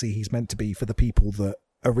sexy he's meant to be for the people that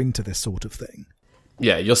are into this sort of thing.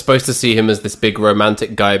 Yeah, you're supposed to see him as this big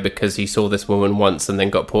romantic guy because he saw this woman once and then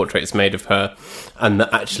got portraits made of her, and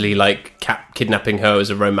that actually kidnapping her is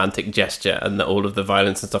a romantic gesture, and that all of the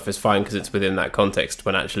violence and stuff is fine because it's within that context,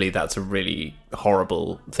 when actually that's a really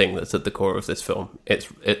horrible thing that's at the core of this film.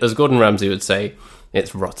 As Gordon Ramsay would say,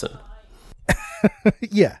 it's rotten.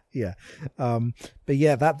 Yeah. But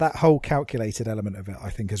yeah, that whole calculated element of it, I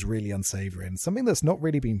think, is really unsavory, and something that's not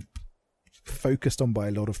really been focused on by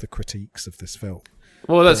a lot of the critiques of this film.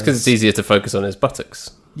 Well, that's because it's easier to focus on his buttocks.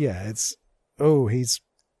 Yeah, he's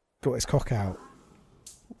got his cock out.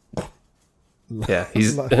 Yeah,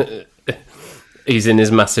 he's in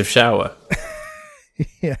his massive shower.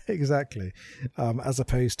 Yeah, exactly. As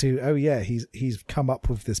opposed to, he's come up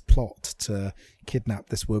with this plot to kidnap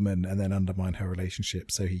this woman and then undermine her relationship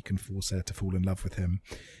so he can force her to fall in love with him.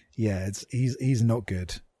 Yeah, he's not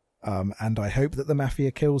good. And I hope that the mafia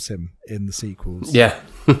kills him in the sequels. Yeah.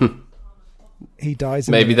 He dies.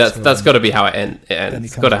 In Maybe the next that's film. got to be how it ends. Then he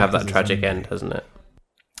It's comes got to back have as that a tragic zombie. end, hasn't it?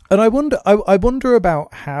 And I wonder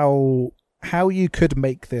about how you could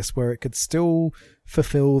make this where it could still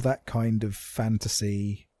fulfill that kind of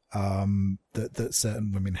fantasy that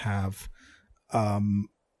certain women have,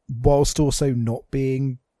 whilst also not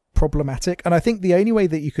being problematic. And I think the only way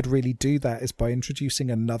that you could really do that is by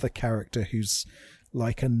introducing another character who's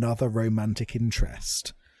like another romantic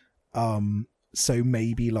interest. So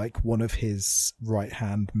maybe like one of his right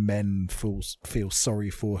hand men feels sorry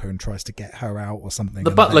for her and tries to get her out or something.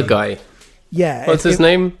 The butler guy. Yeah. What's his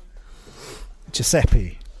name?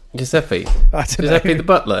 Giuseppe. Giuseppe. I don't Giuseppe know. the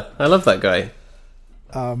butler. I love that guy.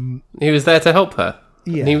 He was there to help her.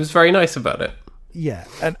 Yeah. And he was very nice about it. Yeah.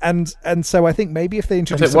 And so I think maybe if they I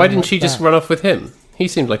introduce said, why someone didn't she like just that- run off with him? He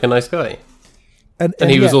seemed like a nice guy. And And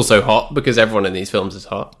he was yeah, also hot, because everyone in these films is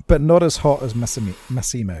hot. but not as hot as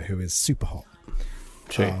Massimo, who is super hot.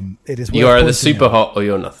 True. It is You worth are either pointing super out. hot or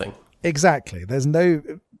you're nothing. Exactly. There's no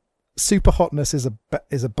super hotness is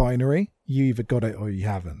a binary. You either got it or you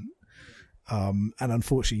haven't. And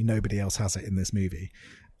unfortunately, nobody else has it in this movie.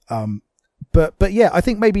 But yeah, I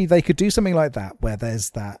think maybe they could do something like that, where there's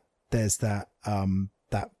that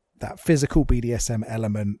physical BDSM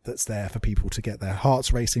element that's there for people to get their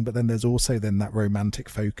hearts racing, but then there's also then that romantic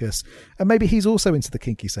focus, and maybe he's also into the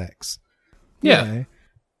kinky sex. You Yeah.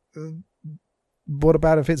 know? What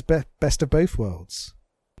about if it's best of both worlds?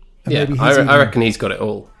 And Yeah, maybe I he's even- reckon he's got it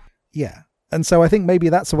all. Yeah. And so I think maybe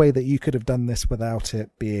that's a way that you could have done this without it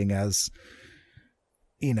being as,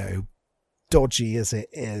 dodgy as it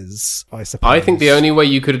is, I suppose. I think the only way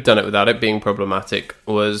you could have done it without it being problematic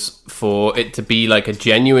was for it to be like a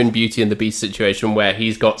genuine Beauty and the Beast situation where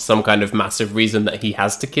he's got some kind of massive reason that he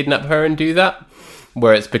has to kidnap her and do that,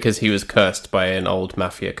 where it's because he was cursed by an old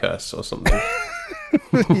mafia curse or something.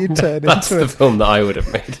 you turn That's into the film that I would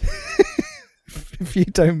have made. if you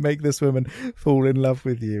don't make this woman fall in love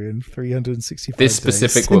with you in 365 This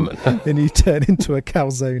specific days, woman. then you turn into a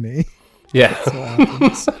calzone. Yeah. That's what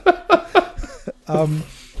happens.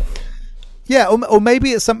 Yeah, or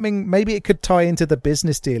maybe it's something. Maybe it could tie into the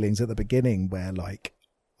business dealings at the beginning, where like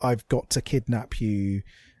I've got to kidnap you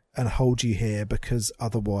and hold you here because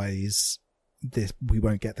otherwise we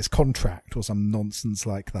won't get this contract or some nonsense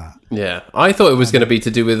like that. Yeah. I thought it was going to be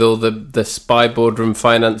to do with all the spy boardroom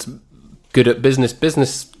finance, good at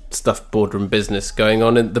business stuff, boardroom business going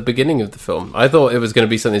on in the beginning of the film. I thought it was going to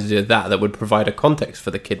be something to do with that would provide a context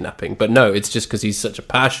for the kidnapping. But no, it's just because he's such a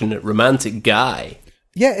passionate, romantic guy.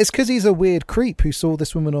 Yeah, it's because he's a weird creep who saw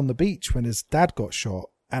this woman on the beach when his dad got shot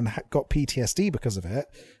and got PTSD because of it,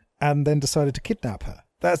 and then decided to kidnap her.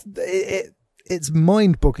 That's it. It's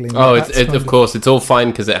mind-boggling. Oh, That's kind of course, it's all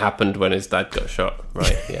fine because it happened when his dad got shot.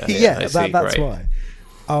 Right, yeah. yeah, I see, that's great. why.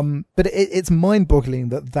 But it's mind-boggling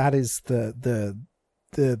that is the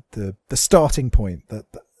starting point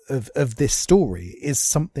of this story is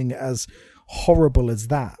something as horrible as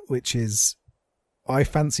that, which is I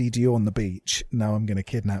fancied you on the beach. Now I'm going to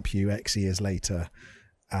kidnap you X years later,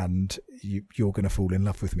 and you're going to fall in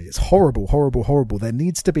love with me. It's horrible, horrible, horrible. There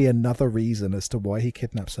needs to be another reason as to why he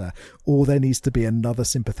kidnaps her, or there needs to be another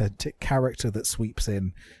sympathetic character that sweeps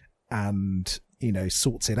in and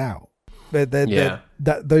sorts it out.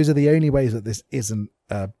 Those are the only ways that this isn't.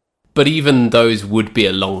 But even those would be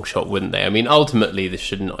a long shot, wouldn't they? I mean, ultimately, this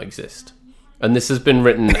should not exist. And this has been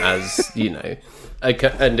written as,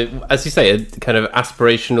 as you say, a kind of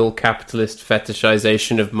aspirational capitalist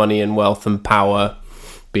fetishization of money and wealth and power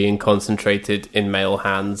being concentrated in male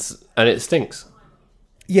hands, and it stinks.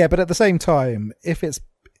 Yeah, but at the same time, if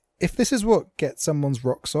this is what gets someone's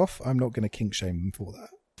rocks off, I'm not going to kink shame them for that.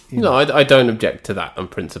 No, I don't object to that on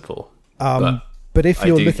principle. But if I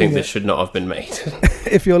you're do looking think at this should not have been made.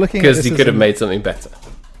 if you're looking at Because this he as could have an- made something better.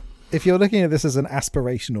 if you're looking at this as an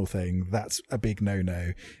aspirational thing, that's a big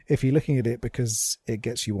no-no. If you're looking at it because it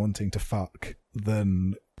gets you wanting to fuck,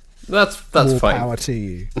 then That's more fine. power to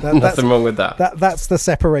you. Nothing wrong with that. That's the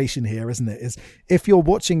separation here, isn't it? Is if you're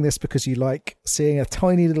watching this because you like seeing a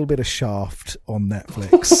tiny little bit of Shaft on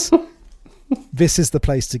Netflix, this is the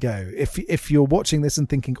place to go. If you're watching this and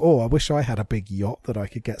thinking, "Oh, I wish I had a big yacht that I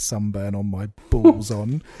could get sunburn on my balls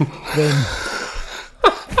on," then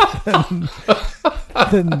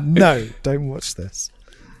no, don't watch this.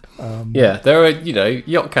 Yeah, there are,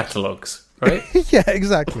 yacht catalogues, right? Yeah,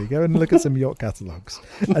 exactly. Go and look at some yacht catalogues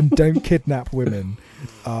and don't kidnap women.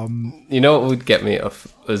 You know what would get me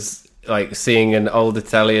off was like seeing an old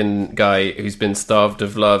Italian guy who's been starved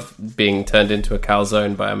of love being turned into a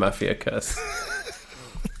calzone by a mafia curse.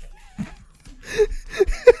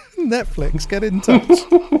 Netflix, get in touch.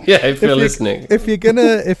 Yeah, if you're listening. If you're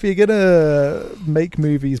gonna make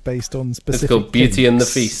movies based on specific, it's called Beauty and the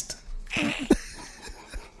Feast.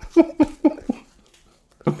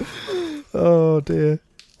 Oh dear.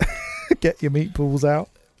 Get your meatballs out.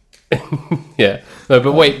 Yeah. No,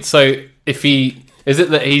 but wait, so is it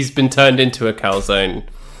that he's been turned into a calzone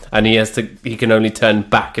and he can only turn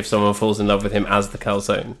back if someone falls in love with him as the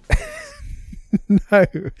calzone? No,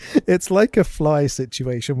 it's like a fly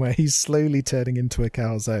situation where he's slowly turning into a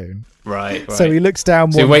calzone. Right. So he looks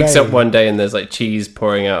down. So he wakes up one day and there's like cheese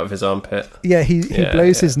pouring out of his armpit. Yeah, he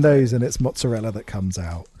blows his nose and it's mozzarella that comes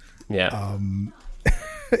out. Yeah.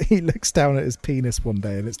 He looks down at his penis one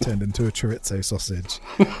day and it's turned into a chorizo sausage.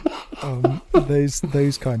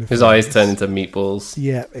 Those kind of his things. eyes turn into meatballs.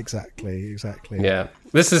 Yeah, exactly. Yeah.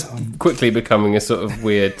 This is quickly becoming a sort of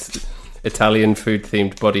weird Italian food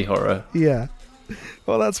themed body horror. Yeah.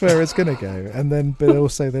 Well, that's where it's going to go. And then, but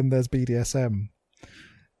also then there's BDSM,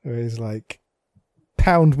 where he's like,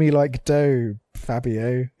 pound me like dough,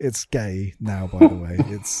 Fabio. It's gay now, by the way.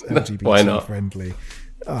 It's LGBT friendly.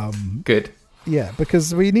 Good. Yeah,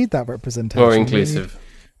 because we need that representation. More inclusive.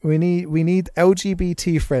 We need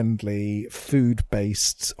LGBT friendly food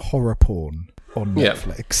based horror porn on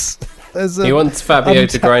Netflix. He wants Fabio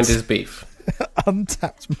to grind his beef.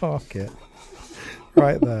 Untapped market.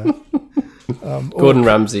 Right there. Gordon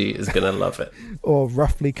Ramsay is going to love it. Or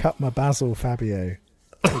roughly cut my basil, Fabio,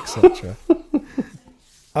 etc.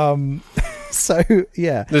 So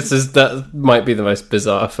yeah, that might be the most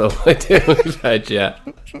bizarre film idea we've had yet,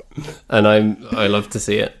 and I love to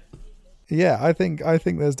see it. Yeah, I think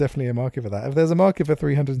there's definitely a market for that. If there's a market for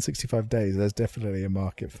 365 days, there's definitely a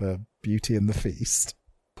market for Beauty and the Feast.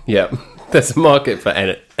 Yeah, there's a market for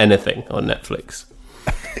anything on Netflix.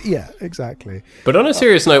 Yeah, exactly. But on a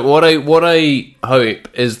serious note, what I hope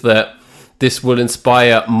is that this will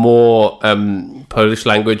inspire more Polish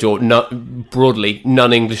language or broadly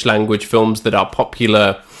non-English language films that are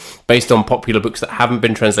popular, based on popular books that haven't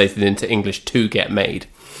been translated into English to get made.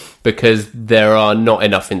 Because there are not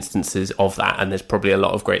enough instances of that, and there's probably a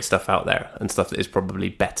lot of great stuff out there and stuff that is probably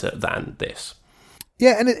better than this.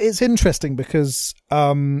 Yeah, and it's interesting because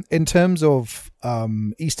in terms of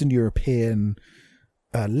Eastern European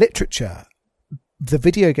literature, the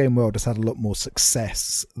video game world has had a lot more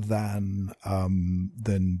success than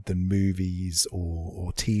movies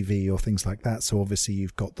or TV or things like that. So obviously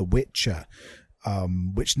you've got The Witcher,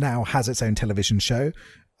 which now has its own television show.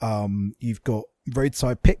 You've got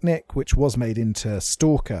Roadside Picnic, which was made into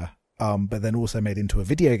Stalker, but then also made into a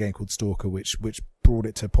video game called Stalker, which brought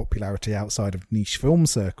it to popularity outside of niche film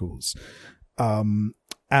circles. And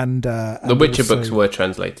the Witcher books were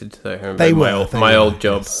translated, though. I remember they my were, old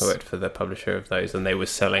job. yes. I worked for the publisher of those, and they were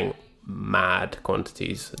selling mad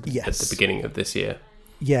quantities at the beginning of this year.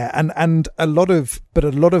 Yeah, and a lot of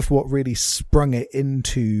what really sprung it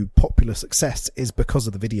into popular success is because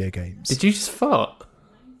of the video games. Did you just fart?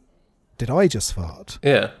 Did I just fart?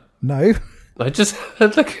 Yeah. No. I just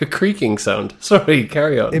heard like a creaking sound. Sorry,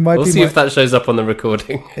 carry on. We'll see if that shows up on the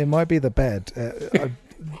recording. It might be the bed.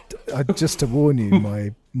 I just to warn you,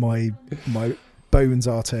 my bones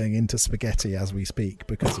are turning into spaghetti as we speak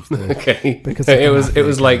because of the because of it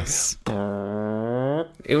was like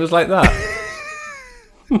that.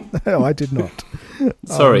 No, I did not.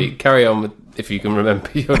 Sorry, carry on if you can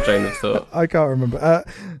remember your train of thought. I can't remember.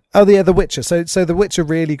 The Witcher. So The Witcher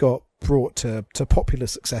really got brought to popular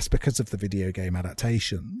success because of the video game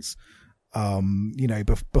adaptations.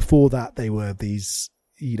 Before that they were these,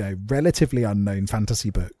 relatively unknown fantasy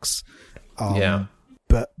books.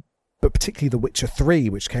 But particularly The Witcher 3,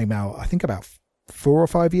 which came out, I think about 4 or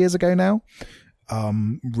 5 years ago now,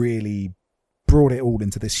 really brought it all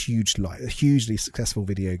into this hugely successful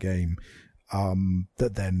video game,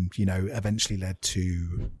 that then, eventually led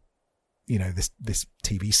to, this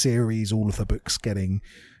TV series, all of the books getting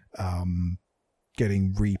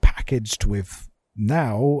repackaged with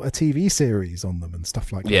now a TV series on them and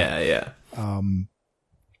stuff like that. Yeah.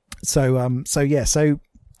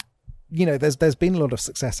 There's been a lot of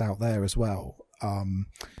success out there as well. I'm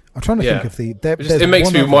trying to think of it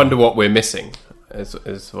makes me wonder what we're missing.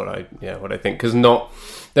 Is what I think, because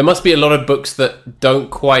there must be a lot of books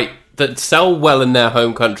that sell well in their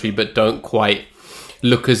home country but don't quite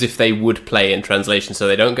look as if they would play in translation, so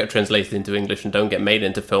they don't get translated into English and don't get made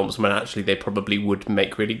into films when actually they probably would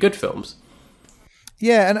make really good films.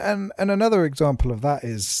 Yeah, and another example of that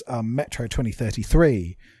is Metro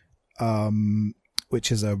 2033,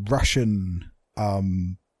 which is a Russian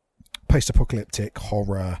post-apocalyptic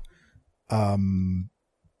horror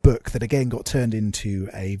book that again got turned into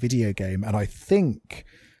a video game, and I think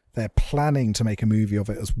they're planning to make a movie of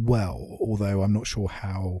it as well, although I'm not sure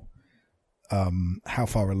how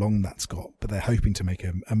far along that's got, but they're hoping to make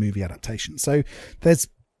a movie adaptation. So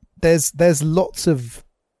there's lots of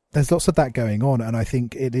that going on, and I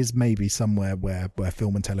think it is maybe somewhere where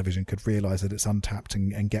film and television could realise that it's untapped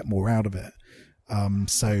and get more out of it.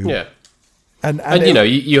 Yeah. And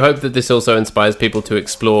you hope that this also inspires people to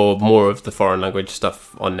explore more of the foreign language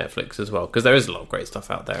stuff on Netflix as well, because there is a lot of great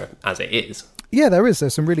stuff out there as it is. Yeah,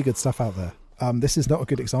 there's some really good stuff out there. This is not a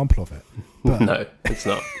good example of it. But, no, it's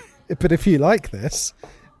not. But if you like this,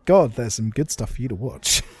 God, there's some good stuff for you to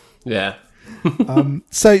watch. Yeah.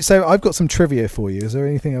 So I've got some trivia for you. Is there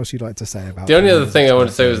anything else you'd like to say about it? The only other thing I want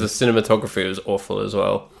to say was the cinematography was awful as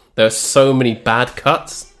well. There are so many bad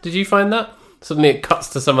cuts. Did you find that? Suddenly it cuts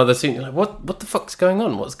to some other scene. You're like, what the fuck's going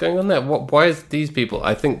on? What's going on there? Why is these people...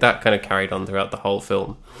 I think that kind of carried on throughout the whole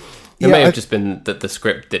film. It may have just been that the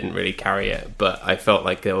script didn't really carry it, but I felt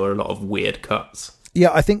like there were a lot of weird cuts.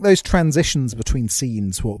 Yeah, I think those transitions between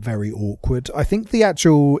scenes were very awkward. I think the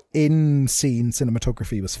actual in-scene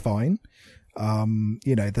cinematography was fine.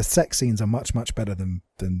 The sex scenes are much, much better than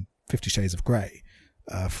 50 Shades of Grey,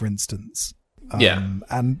 for instance.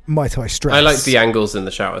 And might I stress... I like the angles in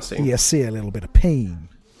the shower scene. You see a little bit of pain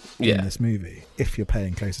in this movie, if you're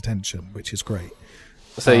paying close attention, which is great.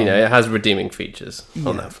 So, it has redeeming features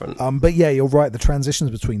on that front. But yeah, you're right. The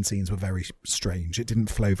transitions between scenes were very strange. It didn't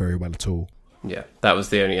flow very well at all. Yeah, that was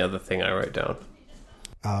the only other thing I wrote down.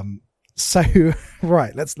 So,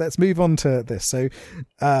 right, let's move on to this. So,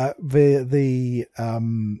 the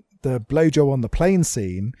blowjob on the plane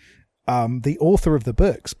scene... the author of the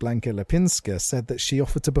books, Blanka Lipinska, said that she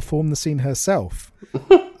offered to perform the scene herself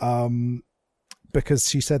because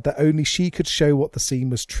she said that only she could show what the scene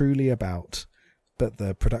was truly about, but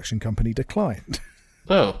the production company declined.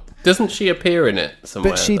 Oh, doesn't she appear in it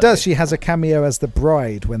somewhere? But she does. She has a cameo as the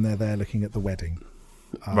bride when they're there looking at the wedding.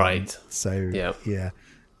 Right. So, yeah.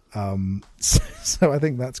 So I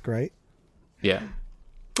think that's great. Yeah.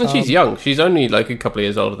 And she's young. She's only like a couple of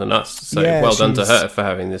years older than us. So well done to her for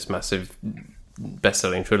having this massive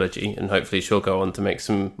best-selling trilogy, and hopefully she'll go on to make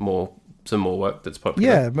some more work that's popular.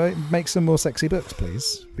 Yeah, make some more sexy books,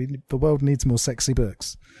 please. The world needs more sexy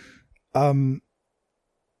books.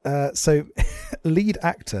 So lead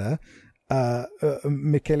actor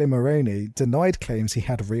Michele Moroni denied claims he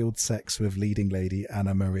had real sex with leading lady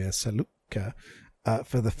Anna Maria Saluka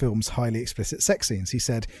for the film's highly explicit sex scenes. He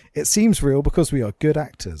said, "It seems real because we are good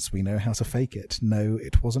actors. We know how to fake it. No,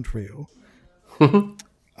 it wasn't real."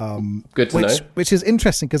 Good to know. Which is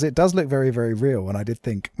interesting because it does look very, very real. And I did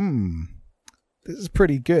think, this is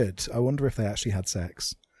pretty good. I wonder if they actually had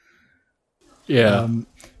sex. Yeah.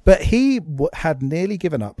 But he had nearly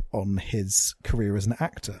given up on his career as an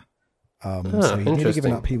actor. So he'd nearly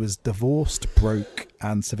given up. He was divorced, broke,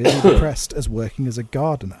 and severely depressed as working as a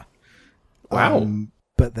gardener. Wow.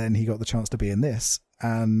 But then he got the chance to be in this,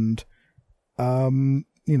 and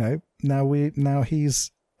now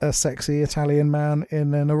he's a sexy Italian man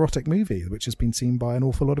in an erotic movie, which has been seen by an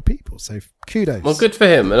awful lot of people. So kudos. Well, good for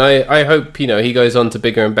him, and I hope he goes on to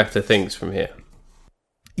bigger and better things from here.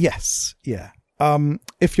 Yes, yeah.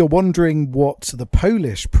 If you're wondering what the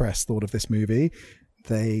Polish press thought of this movie,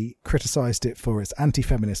 they criticised it for its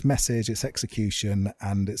anti-feminist message, its execution,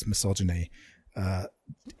 and its misogyny.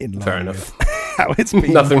 In line Fair enough. With how it's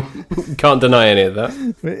been. Nothing. Can't deny any of that.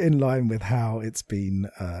 In line with how it's been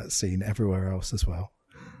seen everywhere else as well.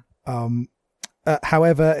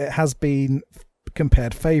 However, it has been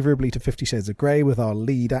compared favourably to 50 Shades of Grey, with our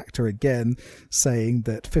lead actor again saying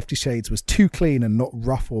that 50 Shades was too clean and not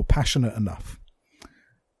rough or passionate enough.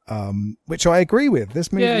 Which I agree with.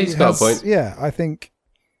 This movie he's got a point. Yeah, I think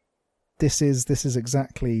this is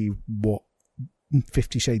exactly what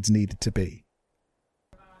 50 Shades needed to be.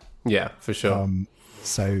 Yeah, for sure.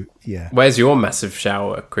 So, yeah. Where's your massive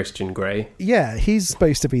shower, Christian Grey? Yeah, he's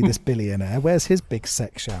supposed to be this billionaire. Where's his big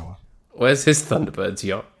sex shower? Where's his Thunderbirds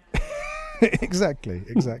yacht? Exactly.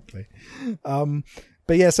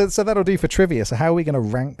 But yeah, so that'll do for trivia. So how are we going to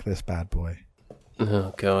rank this bad boy?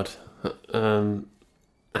 Oh, God.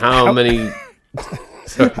 How many...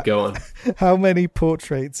 Sorry, go on. How many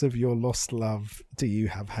portraits of your lost love do you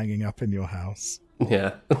have hanging up in your house?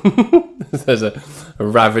 Yeah. There's a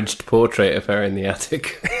ravaged portrait of her in the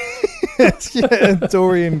attic. Yeah,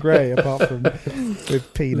 Dorian Gray, apart from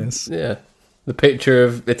with penis. Yeah. The picture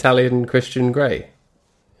of Italian Christian Grey.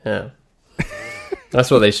 Yeah.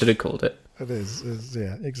 That's what they should have called it. It is,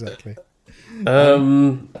 yeah, exactly.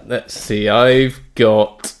 Let's see. I've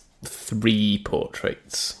got 3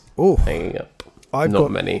 portraits hanging up.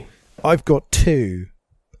 Not many. I've got 2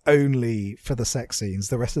 only for the sex scenes.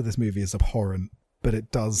 The rest of this movie is abhorrent. but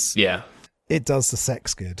it does Yeah. it does the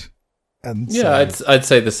sex good. And Yeah, so, I'd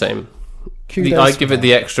say the same. kudos I'd for give it that.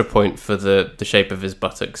 the extra point for the shape of his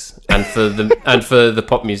buttocks and for the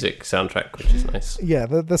pop music soundtrack, which is nice. Yeah,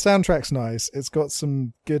 the soundtrack's nice. It's got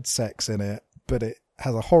some good sex in it, but it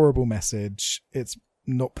has a horrible message. It's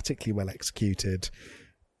not particularly well executed.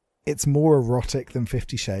 It's more erotic than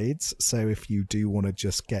 50 Shades, so if you do want to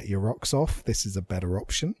just get your rocks off, this is a better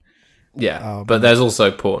option. Yeah, but there's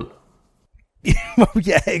also porn. Well,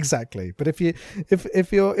 yeah, exactly. But if you're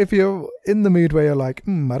in the mood where you're like,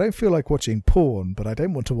 I don't feel like watching porn, but I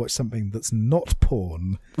don't want to watch something that's not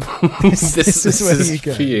porn, this is where you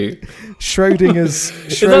go. For you. Schrodinger's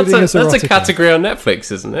That's a erotica. category on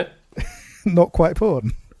Netflix, isn't it? Not quite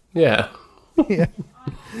porn. Yeah. Yeah.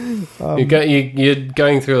 You're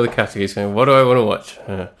going through all the categories going, what do I want to watch?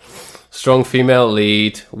 Strong female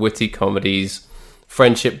lead, witty comedies,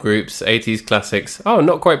 friendship groups, 80s classics. Oh,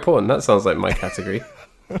 not quite porn. That sounds like my category.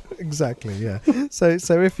 Exactly, yeah.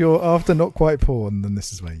 So if you're after not quite porn, then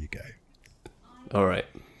this is where you go. All right.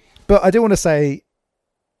 But I do want to say,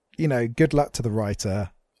 good luck to the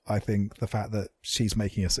writer. I think the fact that she's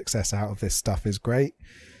making a success out of this stuff is great.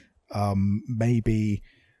 Maybe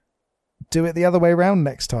do it the other way around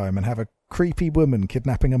next time and have a creepy woman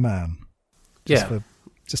kidnapping a man. Just to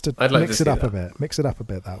I'd like mix to it see up that. a bit. Mix it up a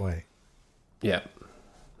bit that way. Yeah.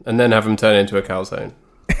 And then have him turn into a calzone.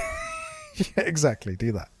 Yeah, exactly.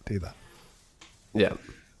 Do that. Yeah.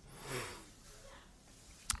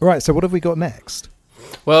 Right, so what have we got next?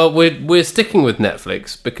 Well, we're sticking with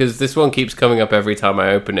Netflix because this one keeps coming up every time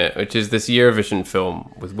I open it, which is this Eurovision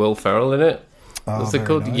film with Will Ferrell in it. What's it very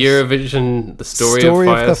called? nice. Eurovision: The Story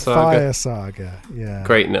of the Saga. Fire Saga. Yeah.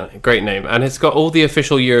 Great name, and it's got all the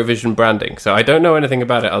official Eurovision branding. So I don't know anything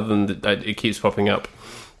about it other than that it keeps popping up.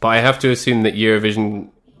 But I have to assume that Eurovision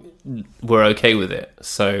were okay with it.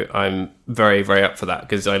 So I'm very, very up for that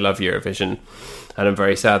because I love Eurovision, and I'm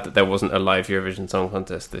very sad that there wasn't a live Eurovision Song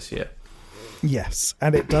Contest this year. Yes,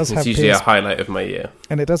 and it does It's have usually Pierce, a highlight of my year.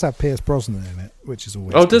 and it does have Pierce Brosnan in it, which is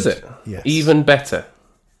always Oh, does good. it? Yes. Even better.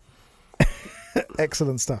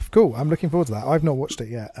 Excellent stuff. Cool. I'm looking forward to that. I've not watched it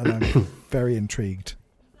yet, and I'm very intrigued.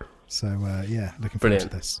 So, looking forward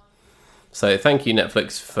Brilliant. to this. So thank you,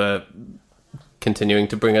 Netflix, for continuing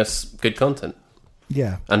to bring us good content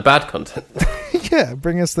Yeah. and bad content. Yeah,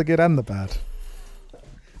 bring us the good and the bad.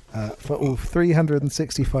 For all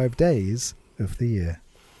 365 days of the year.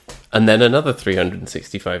 And then another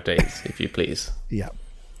 365 days, if you please. Yeah.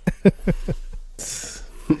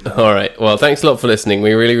 All right. Well, thanks a lot for listening.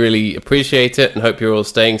 We really, really appreciate it and hope you're all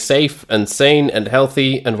staying safe and sane and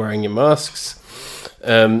healthy and wearing your masks.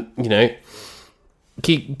 Keep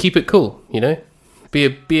it cool, Be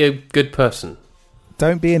a good person.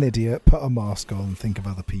 Don't be an idiot. Put a mask on and think of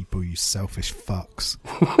other people, you selfish fucks.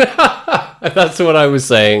 That's what I was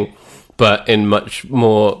saying, but in much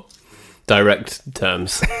more direct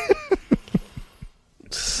terms.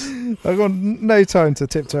 I've got no time to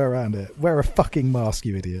tiptoe around it. Wear a fucking mask,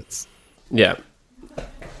 you idiots. Yeah.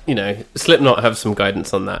 Slipknot have some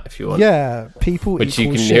guidance on that if you want. Yeah, people Which you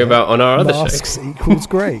equals can shit. hear about on our other show. Masks equals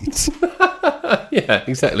great. Yeah,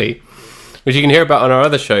 exactly. Which you can hear about on our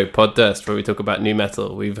other show, Pod Durst, where we talk about new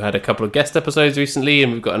metal. We've had a couple of guest episodes recently,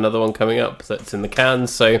 and we've got another one coming up that's in the can.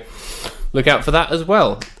 So look out for that as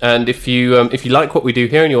well. And if you like what we do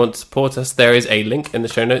here and you want to support us, there is a link in the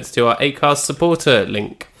show notes to our Acast supporter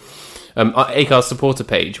link. Our Acast supporter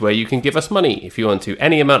page where you can give us money if you want to.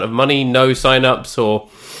 Any amount of money, no sign-ups or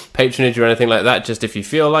patronage or anything like that. Just if you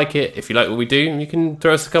feel like it, if you like what we do, you can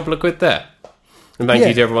throw us a couple of quid there. And thank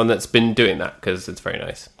you to everyone that's been doing that because it's very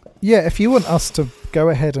nice. Yeah, if you want us to go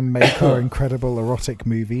ahead and make our incredible erotic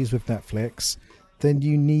movies with Netflix, then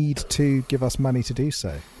you need to give us money to do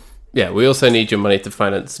so. Yeah, we also need your money to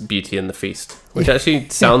finance Beauty and the Feast, which actually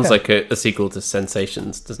sounds like a sequel to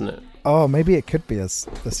Sensations, doesn't it? Oh, maybe it could be a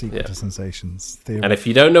sequel to Sensations. And if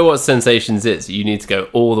you don't know what Sensations is, you need to go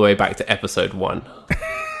all the way back to episode 1.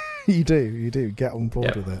 You do. Get on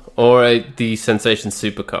board with it. Or the Sensations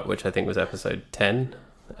Supercut, which I think was episode 10.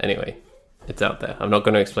 Anyway, it's out there. I'm not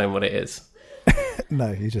going to explain what it is.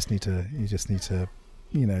 No, you just need to,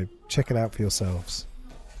 check it out for yourselves.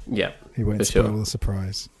 Yeah, He won't for spoil sure. the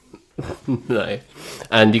surprise. No.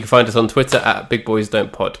 And you can find us on Twitter at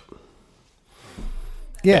BigBoysDon'tPod.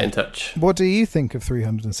 Yeah. Get in touch. What do you think of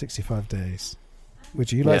 365 days?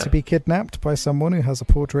 Would you like Yeah. to be kidnapped by someone who has a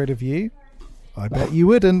portrait of you? I bet you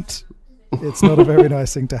wouldn't. It's not a very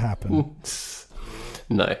nice thing to happen.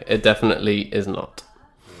 No, it definitely is not.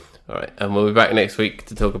 All right, and we'll be back next week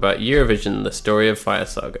to talk about Eurovision: The Story of Fire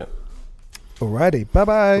Saga. Alrighty,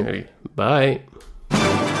 bye-bye. Bye.